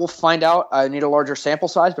 We'll find out. I need a larger sample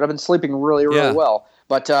size, but I've been sleeping really, really well.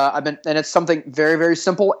 But and it's something very, very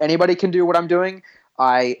simple. Anybody can do what I'm doing.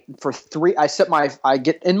 I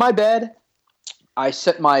get in my bed, I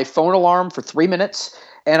set my phone alarm for 3 minutes,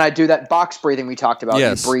 and I do that box breathing we talked about.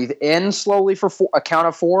 Yes. You breathe in slowly for a count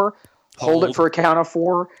of 4, hold it for a count of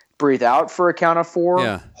 4, breathe out for a count of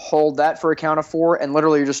 4, hold that for a count of 4, and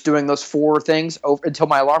literally you're just doing those 4 things until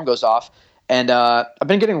my alarm goes off. And I've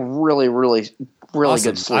been getting really, really, really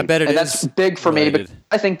Awesome. good sleep. I bet it and is that's big for me, but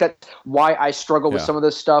I think that's why I struggle with some of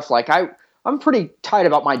this stuff. Like I'm pretty tight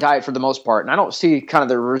about my diet for the most part, and I don't see kind of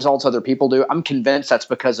the results other people do. I'm convinced that's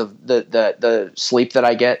because of the sleep that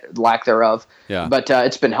I get, lack thereof. Yeah. But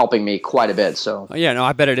it's been helping me quite a bit. So yeah, no,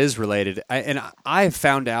 I bet it is related. I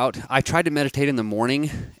found out I tried to meditate in the morning,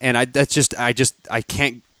 and I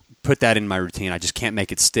can't put that in my routine. I just can't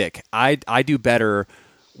make it stick. I do better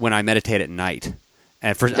when I meditate at night.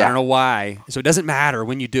 And I don't know why. So it doesn't matter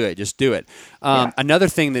when you do it. Just do it. Another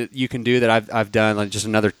thing that you can do that I've done, like just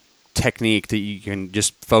another technique that you can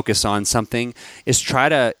just focus on something, is try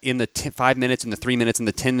to, in the 5 minutes, in the 3 minutes, in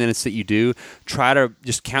the 10 minutes that you do, try to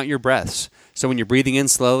just count your breaths. So when you're breathing in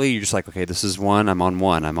slowly, you're just like, okay, this is 1, I'm on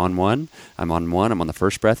 1, I'm on 1, I'm on 1, I'm on the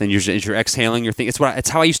first breath. And you're exhaling, you're thinking. It's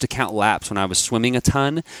how I used to count laps when I was swimming a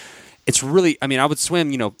ton. It's really, I would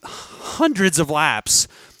swim, hundreds of laps.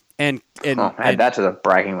 And add that to the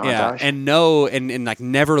bragging montage. And like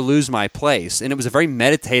never lose my place. And it was a very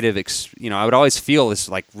meditative, I would always feel this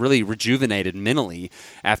like really rejuvenated mentally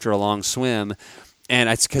after a long swim. And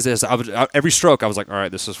it's because every stroke I was like, all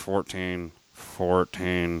right, this is 14.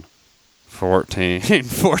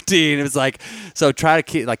 It was like, so try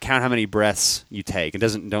to count how many breaths you take.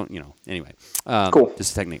 Anyway. Cool.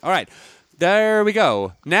 Just a technique. All right. There we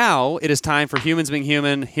go. Now it is time for Humans Being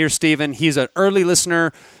Human. Here's Steven. He's an early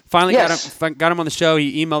listener. Finally got him on the show.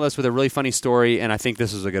 He emailed us with a really funny story, and I think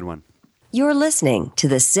this is a good one. You're listening to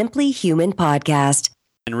the Simply Human podcast.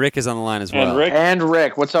 And Rick is on the line as well. And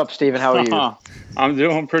Rick. What's up, Steven? How are you? I'm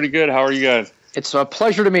doing pretty good. How are you guys? It's a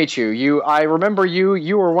pleasure to meet you. I remember you.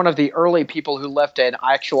 You were one of the early people who left an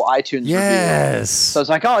actual iTunes review. Yes. So I was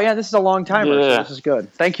like, oh, yeah, this is a long timer. So this is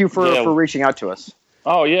good. Thank you for reaching out to us.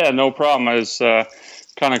 Oh, yeah, no problem. I was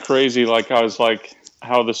kind of crazy. I was like,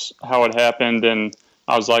 how it happened. And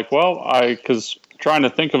I was like, because trying to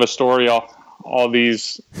think of a story,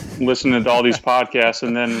 listening to all these podcasts,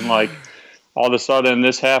 and then all of a sudden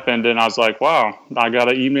this happened, and I was like, wow, I got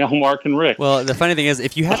to email Mark and Rick. Well, the funny thing is,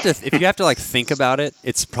 if you have to think about it,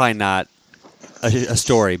 it's probably not a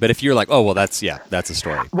story. But if you're like, oh, well, that's a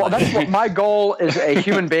story. Well, that's what my goal as a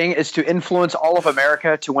human being is, to influence all of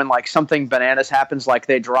America to when something bananas happens, like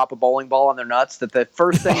they drop a bowling ball on their nuts, that the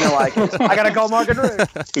first thing they're like is, I got to call Mark and Rick.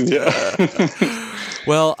 Yeah.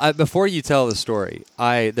 Well, before you tell the story,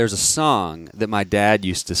 there's a song that my dad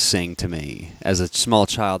used to sing to me as a small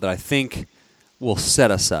child that I think will set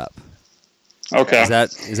us up. Okay. Is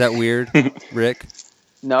that weird, Rick?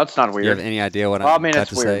 No, it's not weird. Do you have any idea what I'm about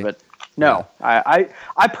to say? It's weird, but no. I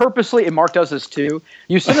purposely, and Mark does this too,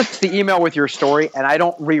 you send us the email with your story, and I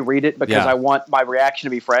don't reread it because I want my reaction to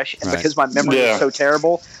be fresh, and because my memory is so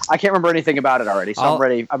terrible, I can't remember anything about it already, so I'm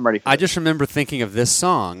ready for it. I just remember thinking of this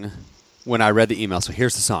song when I read the email. So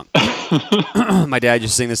here's the song. My dad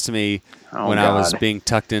used to sing this to me when I was being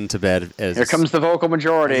tucked into bed. Here comes the vocal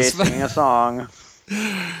majority singing a song.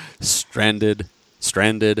 Stranded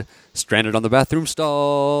on the bathroom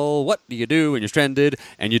stall. What do you do when you're stranded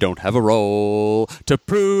and you don't have a roll? To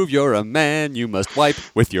prove you're a man, you must wipe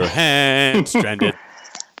with your hand. Stranded.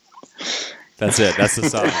 That's it. That's the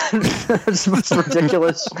song. It's the most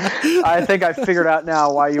ridiculous. I think I figured out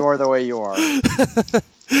now why you are the way you are.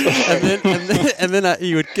 and then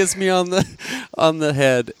he would kiss me on the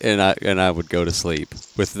head, and I would go to sleep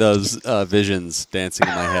with those visions dancing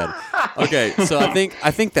in my head. Okay, so I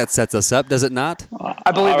think that sets us up, does it not?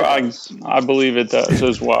 I believe it does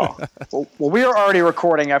as well. Well, we are already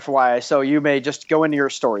recording, FYI, so you may just go into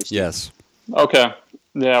your stories. Yes. Okay.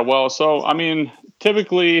 Yeah. Well, so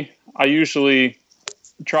typically I usually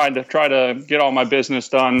try to get all my business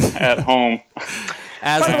done at home.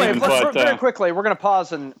 By the way, very quickly, we're going to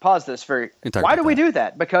pause this very. Why do we do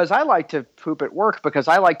that? Because I like to poop at work, because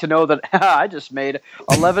I like to know that I just made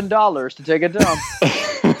 $11 to take a dump.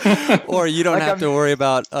 Or you don't have to worry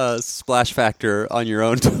about splash factor on your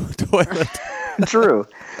own toilet. True.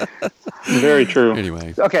 Very true.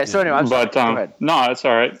 Anyway. Okay, so anyway, I'm sorry. Go ahead. No, that's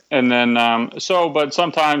all right. And then, but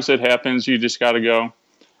sometimes it happens. You just got to go.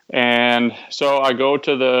 And so I go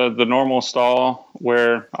to the normal stall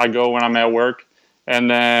where I go when I'm at work. And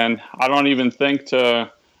then I don't even think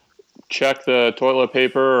to check the toilet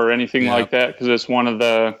paper or anything like that, because it's one of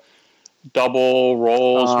the double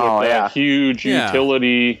rolls with that huge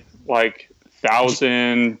utility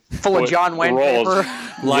 1,000 Full of John Wayne rolls. paper.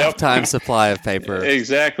 Lifetime supply of paper.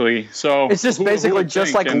 Exactly. So It's just who basically would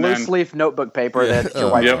just think? like And loose then- leaf notebook paper that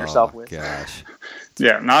you're wiping Yep. yourself with. Gosh.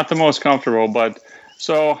 Yeah, not the most comfortable, but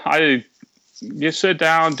so I just sit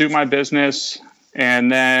down, do my business,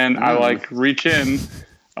 and then I like reach in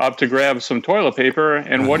up to grab some toilet paper,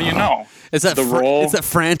 and what do you know? Is that The roll is that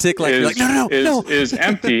frantic? Like, you're like no. is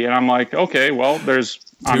empty, and I'm like, okay, well,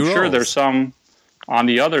 I'm sure rolls. there's some on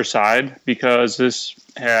the other side because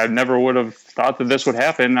I never would have thought that this would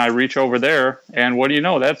happen. I reach over there, and what do you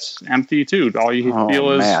know? That's empty too. All you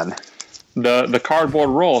feel is Man. the cardboard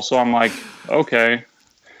roll. So I'm like, okay,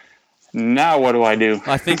 now what do I do?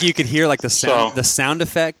 I think you could hear like the sound, So- the sound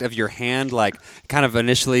effect of your hand, like kind of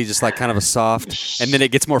initially just like kind of a soft, and then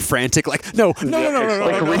it gets more frantic. Like no. It's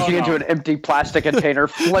Like reaching into an empty plastic container,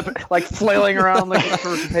 like flailing around looking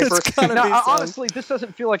for some paper. gotta No, be some. honestly, this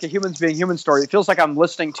doesn't feel like a humans being human story. It feels like I'm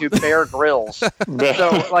listening to Bear Grylls,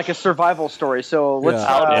 so like a survival story. So let's.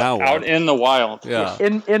 Yeah. Now what? Out in the wild. Yeah.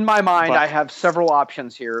 In my mind, But- I have several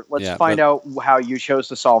options here. Let's Yeah, find but- out how you chose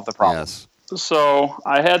to solve the problem. Yes. So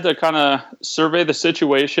I had to kind of survey the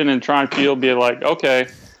situation and try and be like, okay,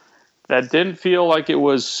 that didn't feel like it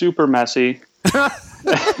was super messy.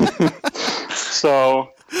 So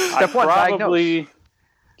I Step one, probably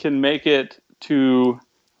can make it to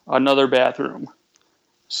another bathroom.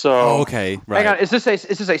 So Oh, okay. Right. Hang on, is this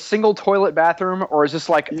a single toilet bathroom or is this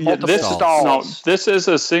like multiple this, stalls? no, this is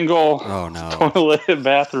a single Oh no. toilet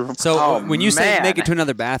bathroom. So Oh, when you say man. make it to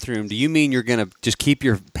another bathroom, do you mean you're gonna just keep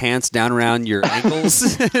your pants down around your ankles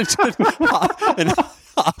and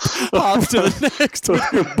hop to the next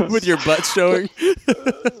with your butt showing?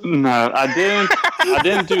 No, I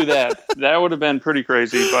didn't do that. That would have been pretty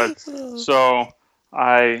crazy. But so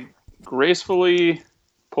I gracefully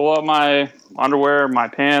pull up my underwear, my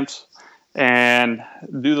pants, and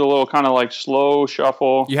do the little kind of like slow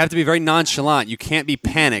shuffle. You have to be very nonchalant. You can't be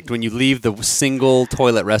panicked when you leave the single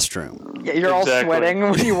toilet restroom. Yeah, you're all Exactly. sweating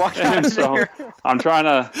when you walk out And of so there. I'm trying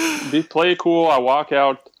to play it cool. I walk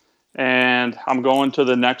out and I'm going to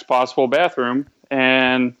the next possible bathroom.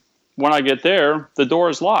 And when I get there, the door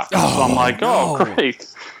is locked. So I'm like, oh, no. great.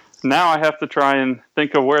 Now I have to try and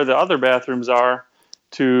think of where the other bathrooms are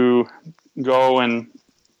to go and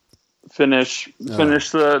finish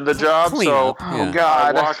the job. Clean so up, yeah. Oh,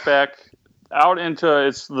 God. I walk back out into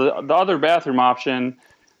the other bathroom option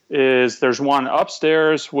is there's one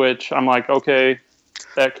upstairs, which I'm like, okay,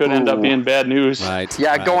 that could end up Ooh. being bad news. Right.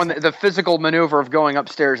 Yeah, right. going the physical maneuver of going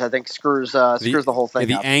upstairs, I think screws the whole thing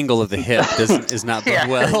The up. angle of the hip is not done Yeah,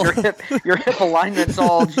 well. your hip alignment's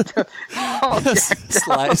all jacked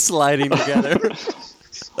up. Sliding together.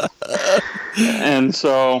 And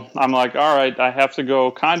so I'm like, all right, I have to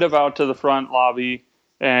go kind of out to the front lobby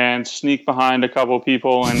and sneak behind a couple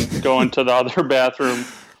people and go into the other bathroom.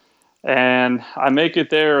 And I make it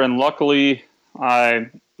there, and luckily I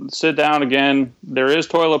sit down again. There is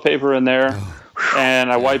toilet paper in there,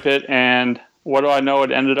 and I wipe it, and what do I know?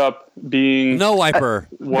 It ended up being No wiper.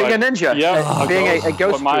 what, Being a ninja. Yeah, Being a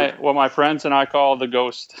ghost what my friends and I call the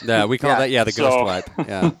ghost. Yeah, we call Yeah. that the ghost So- wipe.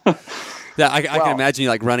 Yeah. Yeah, I Well- can imagine you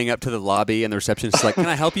like running up to the lobby and the receptionist is like, "Can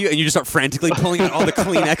I help you?" And you just start frantically pulling out all the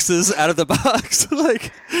Kleenexes out of the box,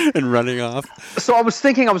 like, and running off. So I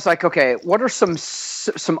was like, okay, what are some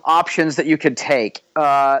options that you could take?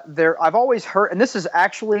 I've always heard, and this is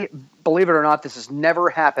actually, believe it or not, this has never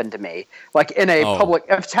happened to me. Like in a public,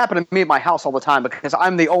 it's happened to me at my house all the time because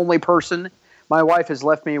I'm the only person. My wife has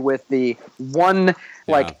left me with the one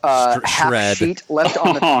half shred. sheet left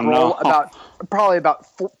on the Oh, roll no. probably about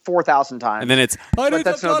 4,000 times. And then it's, I need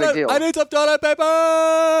that's some no big toilet, deal. I need some toilet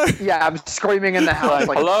paper. Yeah, I'm screaming in the house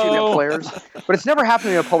like Hello? shooting at players. But it's never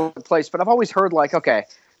happened in a public place. But I've always heard like, okay,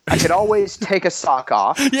 I could always take a sock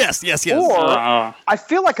off. Yes. Or Uh, I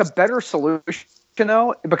feel like a better solution,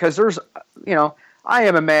 because there's, I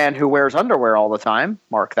am a man who wears underwear all the time.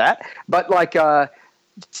 Mark that. But like,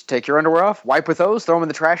 just take your underwear off, wipe with those, throw them in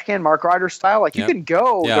the trash can, Mark Ryder style. Like you Yep. can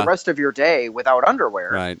go Yeah. the rest of your day without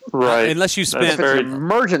underwear. Right. Right. Unless you That's spend, very-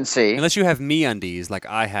 Emergency. unless you have MeUndies like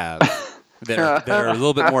I have, that are a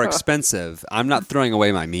little bit more expensive. I'm not throwing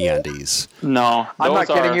away my MeUndies. no, I'm not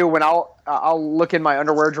those kidding are- you. When I'll look in my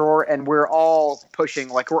underwear drawer and we're all pushing,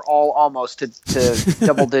 like we're all almost to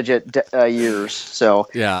double digit years. So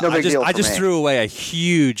Yeah, no big deal. I for just me. threw away a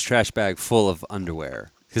huge trash bag full of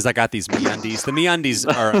underwear because I got these MeUndies. The MeUndies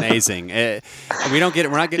are amazing. We don't get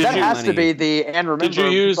it. We're not getting That any has money. to be the and remember. Did you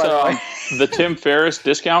use by the way. the Tim Ferriss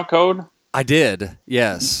discount code? I did.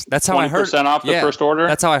 Yes, that's how I heard. 20% off the first order?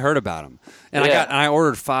 That's how I heard about them. And Yeah. I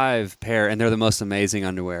ordered 5 pair, and they're the most amazing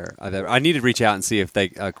underwear I've ever. I need to reach out and see if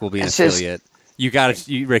they will be an It's just- affiliate.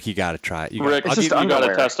 Rick, you gotta try it. Rick, you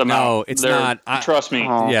gotta test them out. No, it's not. Trust me.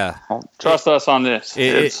 Yeah. Trust us on this.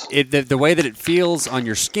 The way that it feels on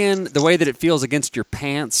your skin, the way that it feels against your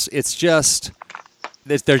pants,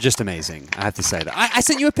 they're just amazing. I have to say that. I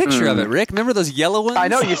sent you a picture of it, Rick. Remember those yellow ones? I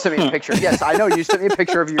know you sent me a picture. Yes, I know you sent me a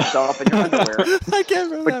picture of yourself in your underwear. I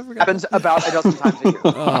can't remember. It happens about a dozen times a year.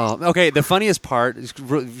 Oh, okay. The funniest part is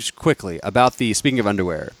just quickly about speaking of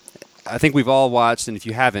underwear. I think we've all watched, and if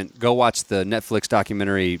you haven't, go watch the Netflix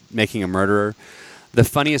documentary "Making a Murderer." The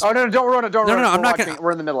funniest. Oh no! Don't ruin it! Don't ruin it! I'm not gonna.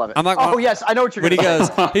 We're in the middle of it. I'm not. Oh yes, I know what you're going to say. When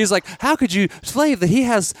he goes, he's like, "How could you slave that he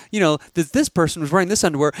has? This person was wearing this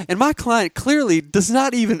underwear, and my client clearly does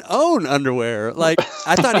not even own underwear." Like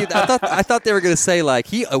I thought they were going to say like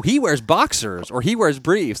he wears boxers or he wears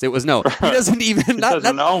briefs. It was no. He doesn't even.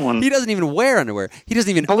 He doesn't even wear underwear. He doesn't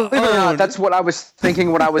even. Believe it or not, that's what I was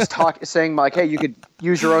thinking when I was saying like, "Hey, you could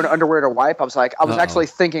use your own underwear to wipe." I was actually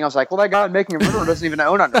thinking. I was like, "Well, that guy making a murderer doesn't even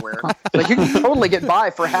own underwear. Like you can totally get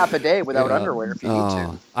by for half a day without underwear if you need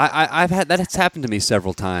to." I've had that's happened to me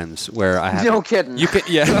several times where I have. No kidding. You can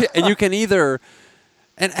and you can either,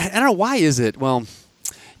 and I don't know why is it. Well,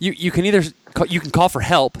 you can either you can call for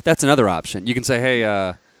help. That's another option. You can say, "Hey."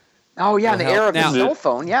 Oh yeah, in the era of the cell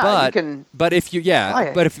phone, yeah, you can. But if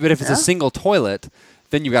it's a single toilet,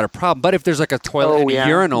 then you got a problem. But if there's like a toilet and a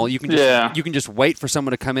urinal, you can just wait for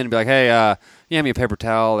someone to come in and be like, "Hey, hand me a paper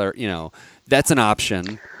towel," or that's an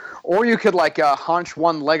option. Or you could haunch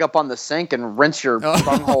one leg up on the sink and rinse your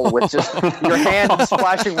bunghole with just your hand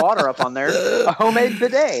splashing water up on there. A homemade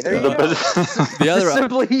bidet. There you go. The other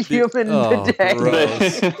Simply human bidet.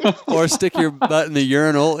 Gross. Or stick your butt in the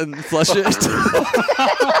urinal and flush it.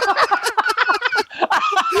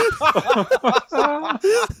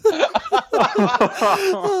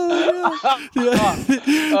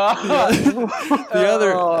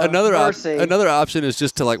 Another option is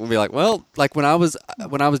just to be like, well, like when I was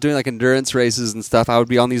doing like endurance races and stuff, I would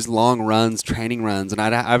be on these long runs, training runs, and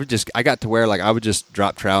I got to where like I would just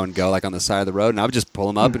drop trow and go like on the side of the road, and I would just pull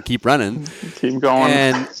them up and keep running, keep going,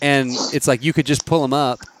 and it's like you could just pull them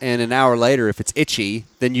up, and an hour later, if it's itchy,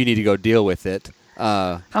 then you need to go deal with it.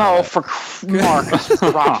 For Marcus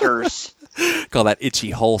Rogers. Call that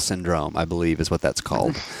itchy hole syndrome, I believe, is what that's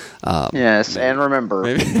called. Yes, and remember.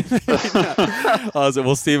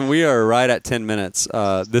 Well, Stephen, we are right at 10 minutes.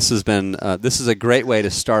 This is a great way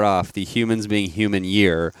to start off the Humans Being Human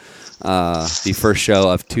year, the first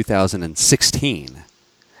show of 2016.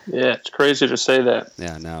 Yeah, it's crazy to say that.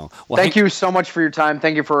 Yeah, no. Well, thank you so much for your time.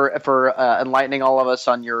 Thank you for enlightening all of us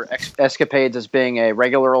on your escapades as being a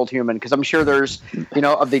regular old human. Because I'm sure there's,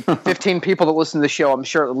 of the 15 people that listen to the show, I'm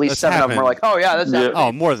sure at least 7 of them are like, "Oh yeah, that's happened."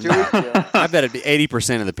 Oh, more than that. I bet it'd be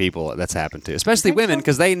 80% of the people that's happened to, especially women,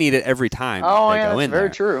 because they need it every time. Oh they yeah, go that's in very there.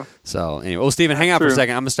 true. So anyway, well, Stephen, hang out for a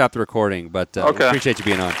second. I'm gonna stop the recording, but okay. We appreciate you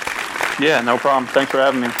being on. Yeah, no problem. Thanks for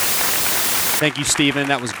having me. Thank you, Stephen.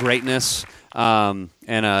 That was greatness.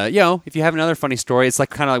 If you have another funny story, it's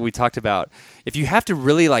kind of like we talked about. If you have to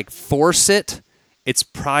really force it, it's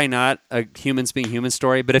probably not a Humans Being Human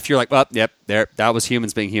story. But if you're like, well, yep, that was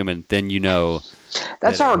Humans Being Human, then you know.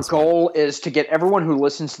 That's our goal, is to get everyone who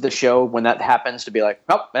listens to the show when that happens to be like,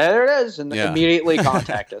 "Oh, there it is," and immediately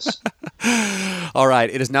contact us. All right,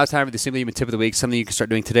 it is now time for the Simply Human Tip of the Week, something you can start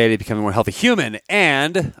doing today to become a more healthy human.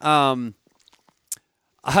 And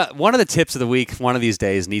one of the tips of the week, one of these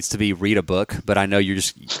days, needs to be read a book. But I know you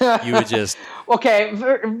would just. Okay,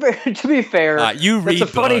 to be fair, you read. It's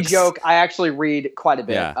a funny joke. I actually read quite a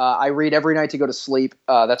bit. Yeah. I read every night to go to sleep.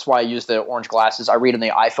 That's why I use the orange glasses. I read on the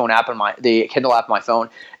iPhone app and the Kindle app on my phone.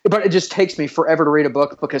 But it just takes me forever to read a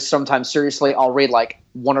book because sometimes, seriously, I'll read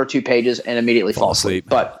 1 or 2 pages and immediately fall asleep.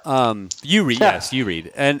 But you read, yes, you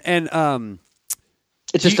read, and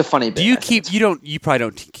it's just a funny bit. Do you keep? You probably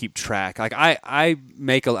don't keep track. Like I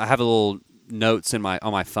have a little notes on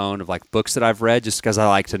my phone of books that I've read, just because I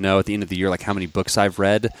like to know at the end of the year how many books I've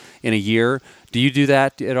read in a year. Do you do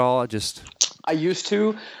that at all? I used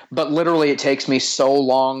to, but literally it takes me so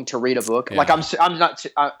long to read a book. Yeah.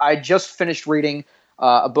 I just finished reading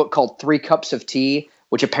a book called 3 Cups of Tea,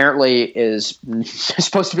 which apparently is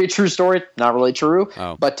supposed to be a true story. Not really true,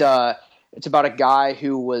 but. It's about a guy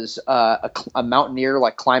who was a mountaineer,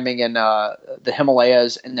 climbing in the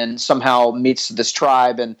Himalayas, and then somehow meets this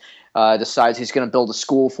tribe and decides he's going to build a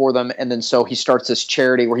school for them. And then so he starts this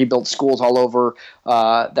charity where he builds schools all over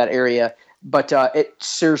that area. But it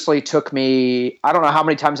seriously took me, I don't know how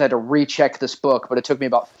many times I had to recheck this book, but it took me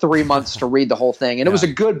about 3 months to read the whole thing. And it was a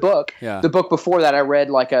good book. Yeah. The book before that, I read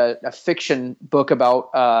a fiction book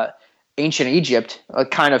about ancient Egypt,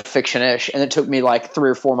 kind of fiction-ish, and it took me 3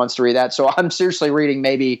 or 4 months to read that. So I'm seriously reading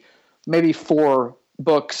maybe 4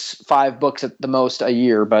 books, 5 books at the most a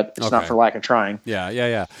year, but it's not for lack of trying.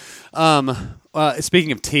 Yeah.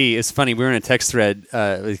 Speaking of tea, it's funny. We were in a text thread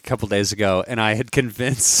a couple days ago, and I had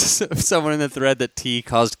convinced someone in the thread that tea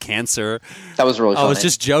caused cancer. That was really funny. I was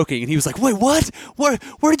just joking, and he was like, "Wait, what?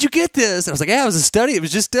 Where did you get this?" And I was like, "Yeah, it was a study. It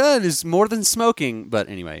was just done. It's more than smoking." But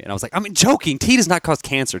anyway, and I was like, "I'm joking. Tea does not cause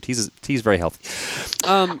cancer. Tea is very healthy."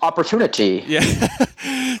 Opportunity. Yeah.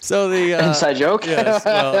 So the inside joke. Yes.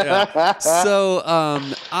 Well, yeah. So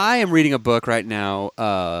I am reading a book right now.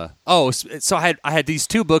 So I had these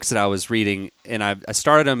 2 books that I was reading, and I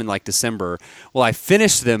started them in like December. Well, I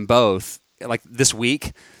finished them both like this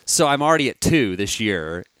week, so I'm already at 2 this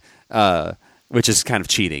year, which is kind of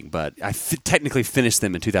cheating. But I technically finished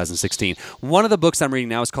them in 2016. One of the books I'm reading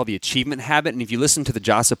now is called The Achievement Habit, and if you listen to the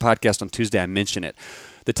JASA podcast on Tuesday, I mention it.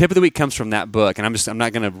 The tip of the week comes from that book, and I'm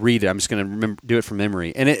not going to read it. I'm just going to do it from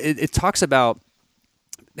memory, and it talks about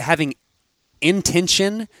having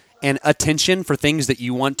intention and attention for things that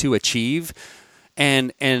you want to achieve.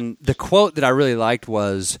 And the quote that I really liked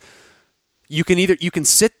was, you can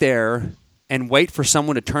sit there and wait for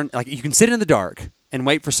someone to turn, like you can sit in the dark and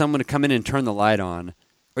wait for someone to come in and turn the light on,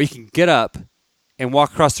 or you can get up and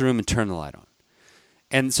walk across the room and turn the light on.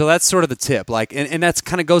 And so that's sort of the tip, like, and that's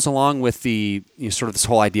kind of goes along with the sort of this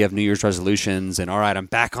whole idea of New Year's resolutions. And all right, I'm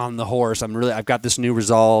back on the horse. I've got this new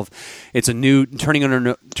resolve. It's a new turning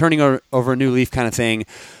over a new leaf kind of thing.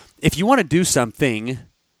 If you want to do something,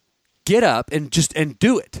 get up and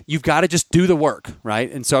do it. You've got to just do the work,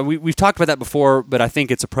 right? And so we've talked about that before, but I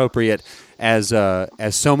think it's appropriate as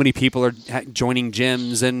so many people are joining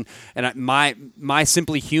gyms and my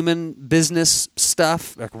Simply Human business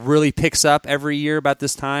stuff like really picks up every year about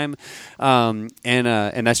this time, and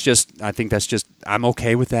that's just, I think that's just, I'm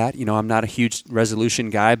okay with that. I'm not a huge resolution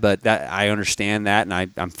guy, but that I understand that,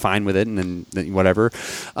 and I'm fine with it, and then whatever.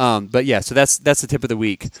 But yeah, so that's the tip of the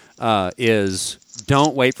week is.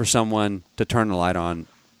 Don't wait for someone to turn the light on.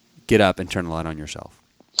 Get up and turn the light on yourself.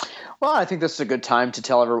 Well, I think this is a good time to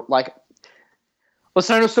tell everyone, like,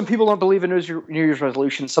 listen, I know some people don't believe in New Year's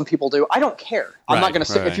resolutions. Some people do. I don't care. I'm not going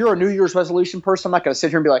to sit. If you're a New Year's resolution person, I'm not going to sit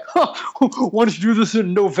here and be like, why don't you do this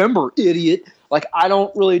in November, idiot? Like, I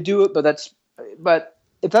don't really do it, but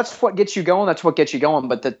if that's what gets you going, that's what gets you going.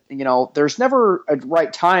 But there's never a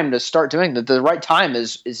right time to start doing that. The right time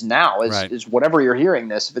is now, is whatever you're hearing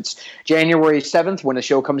this. If it's January 7th when the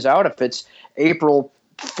show comes out, if it's April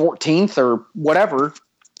 14th or whatever,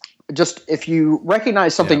 just if you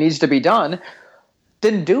recognize something needs to be done,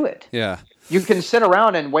 then do it. Yeah. You can sit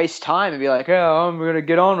around and waste time and be like, oh, I'm going to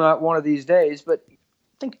get on that one of these days. But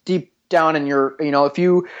think deep down in your, if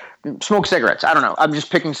you smoke cigarettes, I don't know, I'm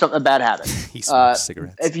just picking a bad habit. He smokes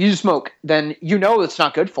cigarettes. If you smoke, then it's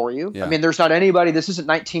not good for you. Yeah. I mean, there's not anybody, this isn't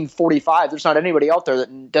 1945, there's not anybody out there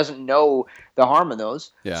that doesn't know the harm of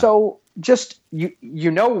those. Yeah. So just,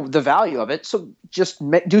 you know the value of it, so just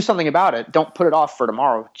do something about it. Don't put it off for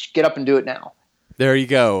tomorrow. Just get up and do it now. There you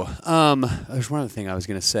go. There's one other thing I was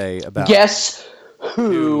going to say about... Guess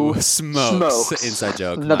who smokes? Inside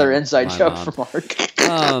joke. Another inside joke for Mark.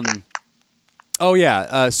 Oh,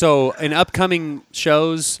 yeah. So in upcoming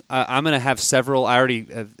shows, I'm going to have several. I already,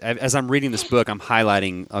 as I'm reading this book, I'm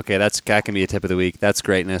highlighting, okay, that can be a tip of the week. That's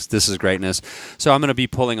greatness. This is greatness. So I'm going to be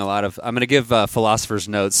pulling I'm going to give Philosopher's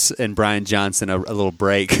Notes and Brian Johnson a little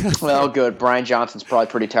break. Well, good. Brian Johnson's probably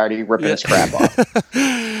pretty tired of ripping his crap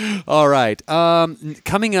off. All right.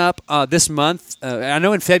 Coming up this month, I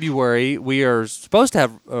know in February, we are supposed to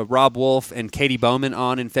have Rob Wolf and Katie Bowman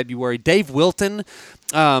on in February. Dave Wilton,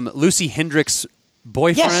 Lucy Hendricks'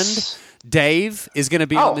 boyfriend, Dave, is going to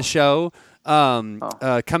be on the show.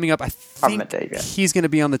 Coming up, I think he's going to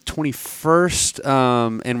be on the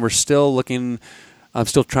 21st, and we're still looking. I'm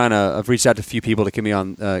still trying to. I've reached out to a few people that can be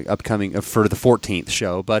on upcoming for the 14th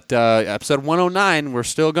show, but episode 109, we're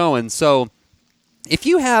still going. So if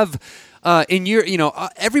you have. In your,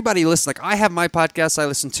 everybody listens. Like, I have my podcasts I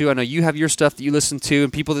listen to. I know you have your stuff that you listen to,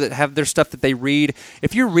 and people that have their stuff that they read.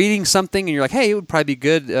 If you're reading something and you're like, hey, it would probably be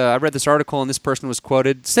good. I read this article and this person was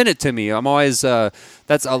quoted. Send it to me. I'm always.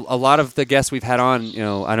 That's a lot of the guests we've had on.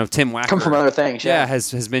 I know Tim Wacker come from other things. Yeah,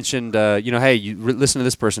 has mentioned. Hey, you listen to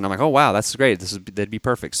this person. I'm like, oh wow, that's great. That'd be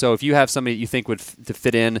perfect. So if you have somebody that you think would to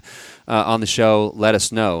fit in on the show, let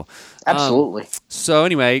us know. Absolutely. So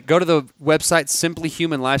anyway, go to the website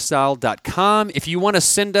simplyhumanlifestyle.com. If you want to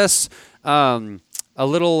send us a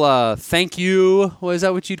little thank you, is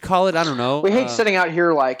that what you'd call it? I don't know. We hate sitting out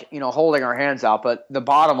here holding our hands out, but the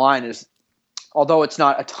bottom line is, although it's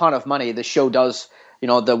not a ton of money, the show does, the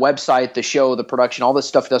website, the show, the production, all this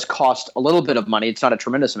stuff does cost a little bit of money. It's not a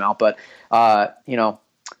tremendous amount, but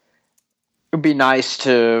would be nice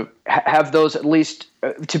to have those at least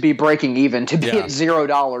to be breaking even, to be Yeah. at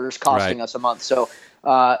 $0 costing Right. us a month. So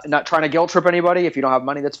not trying to guilt trip anybody. If you don't have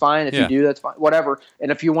money, that's fine. If Yeah. you do, that's fine. Whatever.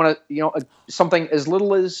 And if you want to, something as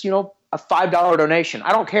little as, a $5 donation,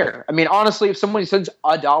 I don't care. I mean, honestly, if somebody sends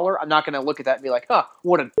 $1, I'm not going to look at that and be like,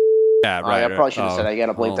 what a Yeah, I probably should have said I got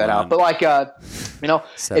to bleep that out. on. But like,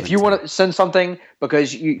 if you want to send something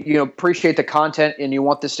because you appreciate the content and you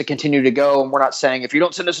want this to continue to go, and we're not saying if you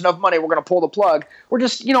don't send us enough money, we're going to pull the plug. We're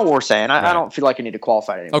just, what we're saying. I don't feel like I need to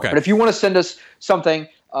qualify it anymore. Okay. But if you want to send us something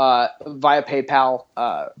via PayPal,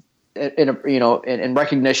 in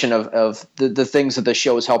recognition of the things that the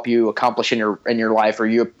show has helped you accomplish in your life, or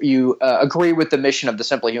you agree with the mission of the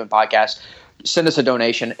Simply Human podcast, send us a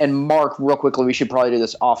donation. And Mark, real quickly, we should probably do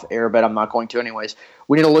this off air, but I'm not going to anyways.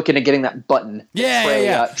 We need to look into getting that button.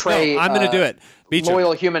 Trey, I'm going to do it.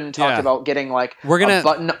 Loyal Human talked about getting a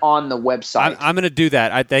button on the website. I'm going to do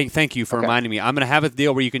that. I thank you for reminding me. I'm going to have a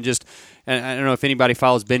deal where you can just, and I don't know if anybody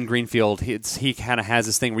follows Ben Greenfield. He kind of has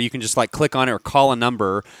this thing where you can just like click on it or call a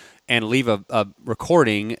number and leave a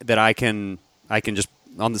recording that I can just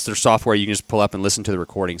on their software you can just pull up and listen to the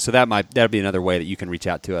recording. So that'll be another way that you can reach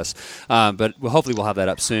out to us. But hopefully we'll have that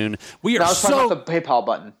up soon. We are I was talking about the PayPal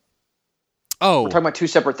button. Oh, we're talking about two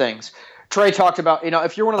separate things. Trey talked about,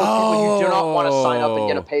 if you're one of those people who do not want to sign up and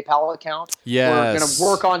get a PayPal account, we're going to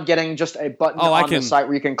work on getting just a button on the site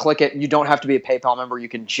where you can click it. And you don't have to be a PayPal member. You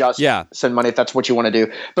can just send money if that's what you want to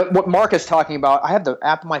do. But what Mark is talking about, I have the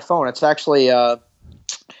app on my phone. It's actually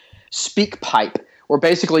SpeakPipe, where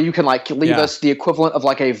basically you can leave us the equivalent of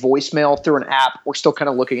like a voicemail through an app. We're still kind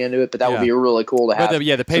of looking into it, but that would be really cool to have. But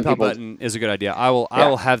the PayPal button is a good idea. I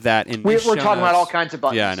will have that in. We're talking about all kinds of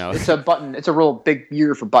buttons. Yeah, I know. It's a button. It's a real big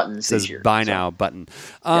year for buttons this year. Buy now button.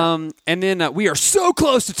 And then we are so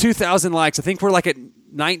close to 2,000 likes. I think we're like at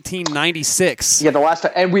 1996. Yeah, the last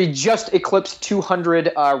time, and we just eclipsed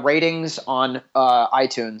 200 ratings on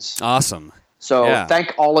iTunes. Awesome. So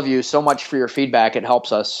thank all of you so much for your feedback. It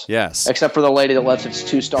helps us. Yes. Except for the lady that left its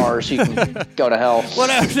 2 stars. She can go to hell.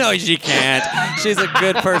 No, she can't. She's a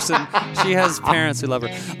good person. She has parents who love her.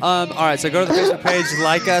 All right, so go to the Facebook page,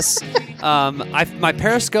 like us. My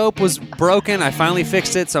Periscope was broken. I finally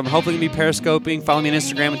fixed it, so I'm hopefully going to be Periscoping. Follow me on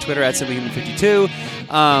Instagram and Twitter at SimplyHuman52.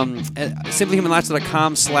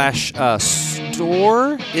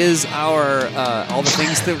 SimplyHumanLifestyle.com/store is our all the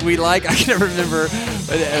things that we like. I can never remember.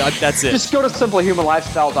 That's it. Just go to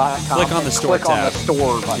simplyhumanlifestyle.com. Click on the store tab. tab. On the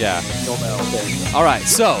store button. Yeah. You'll know. There you go. All right,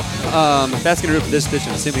 so that's going to do it for this edition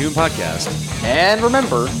of the Simply Human Podcast. And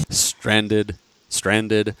remember,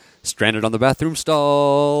 Stranded on the bathroom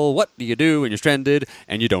stall. What do you do when you're stranded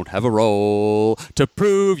and you don't have a roll? To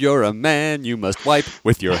prove you're a man, you must wipe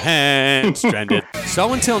with your hand. Stranded.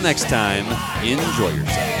 So until next time, enjoy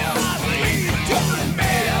yourself.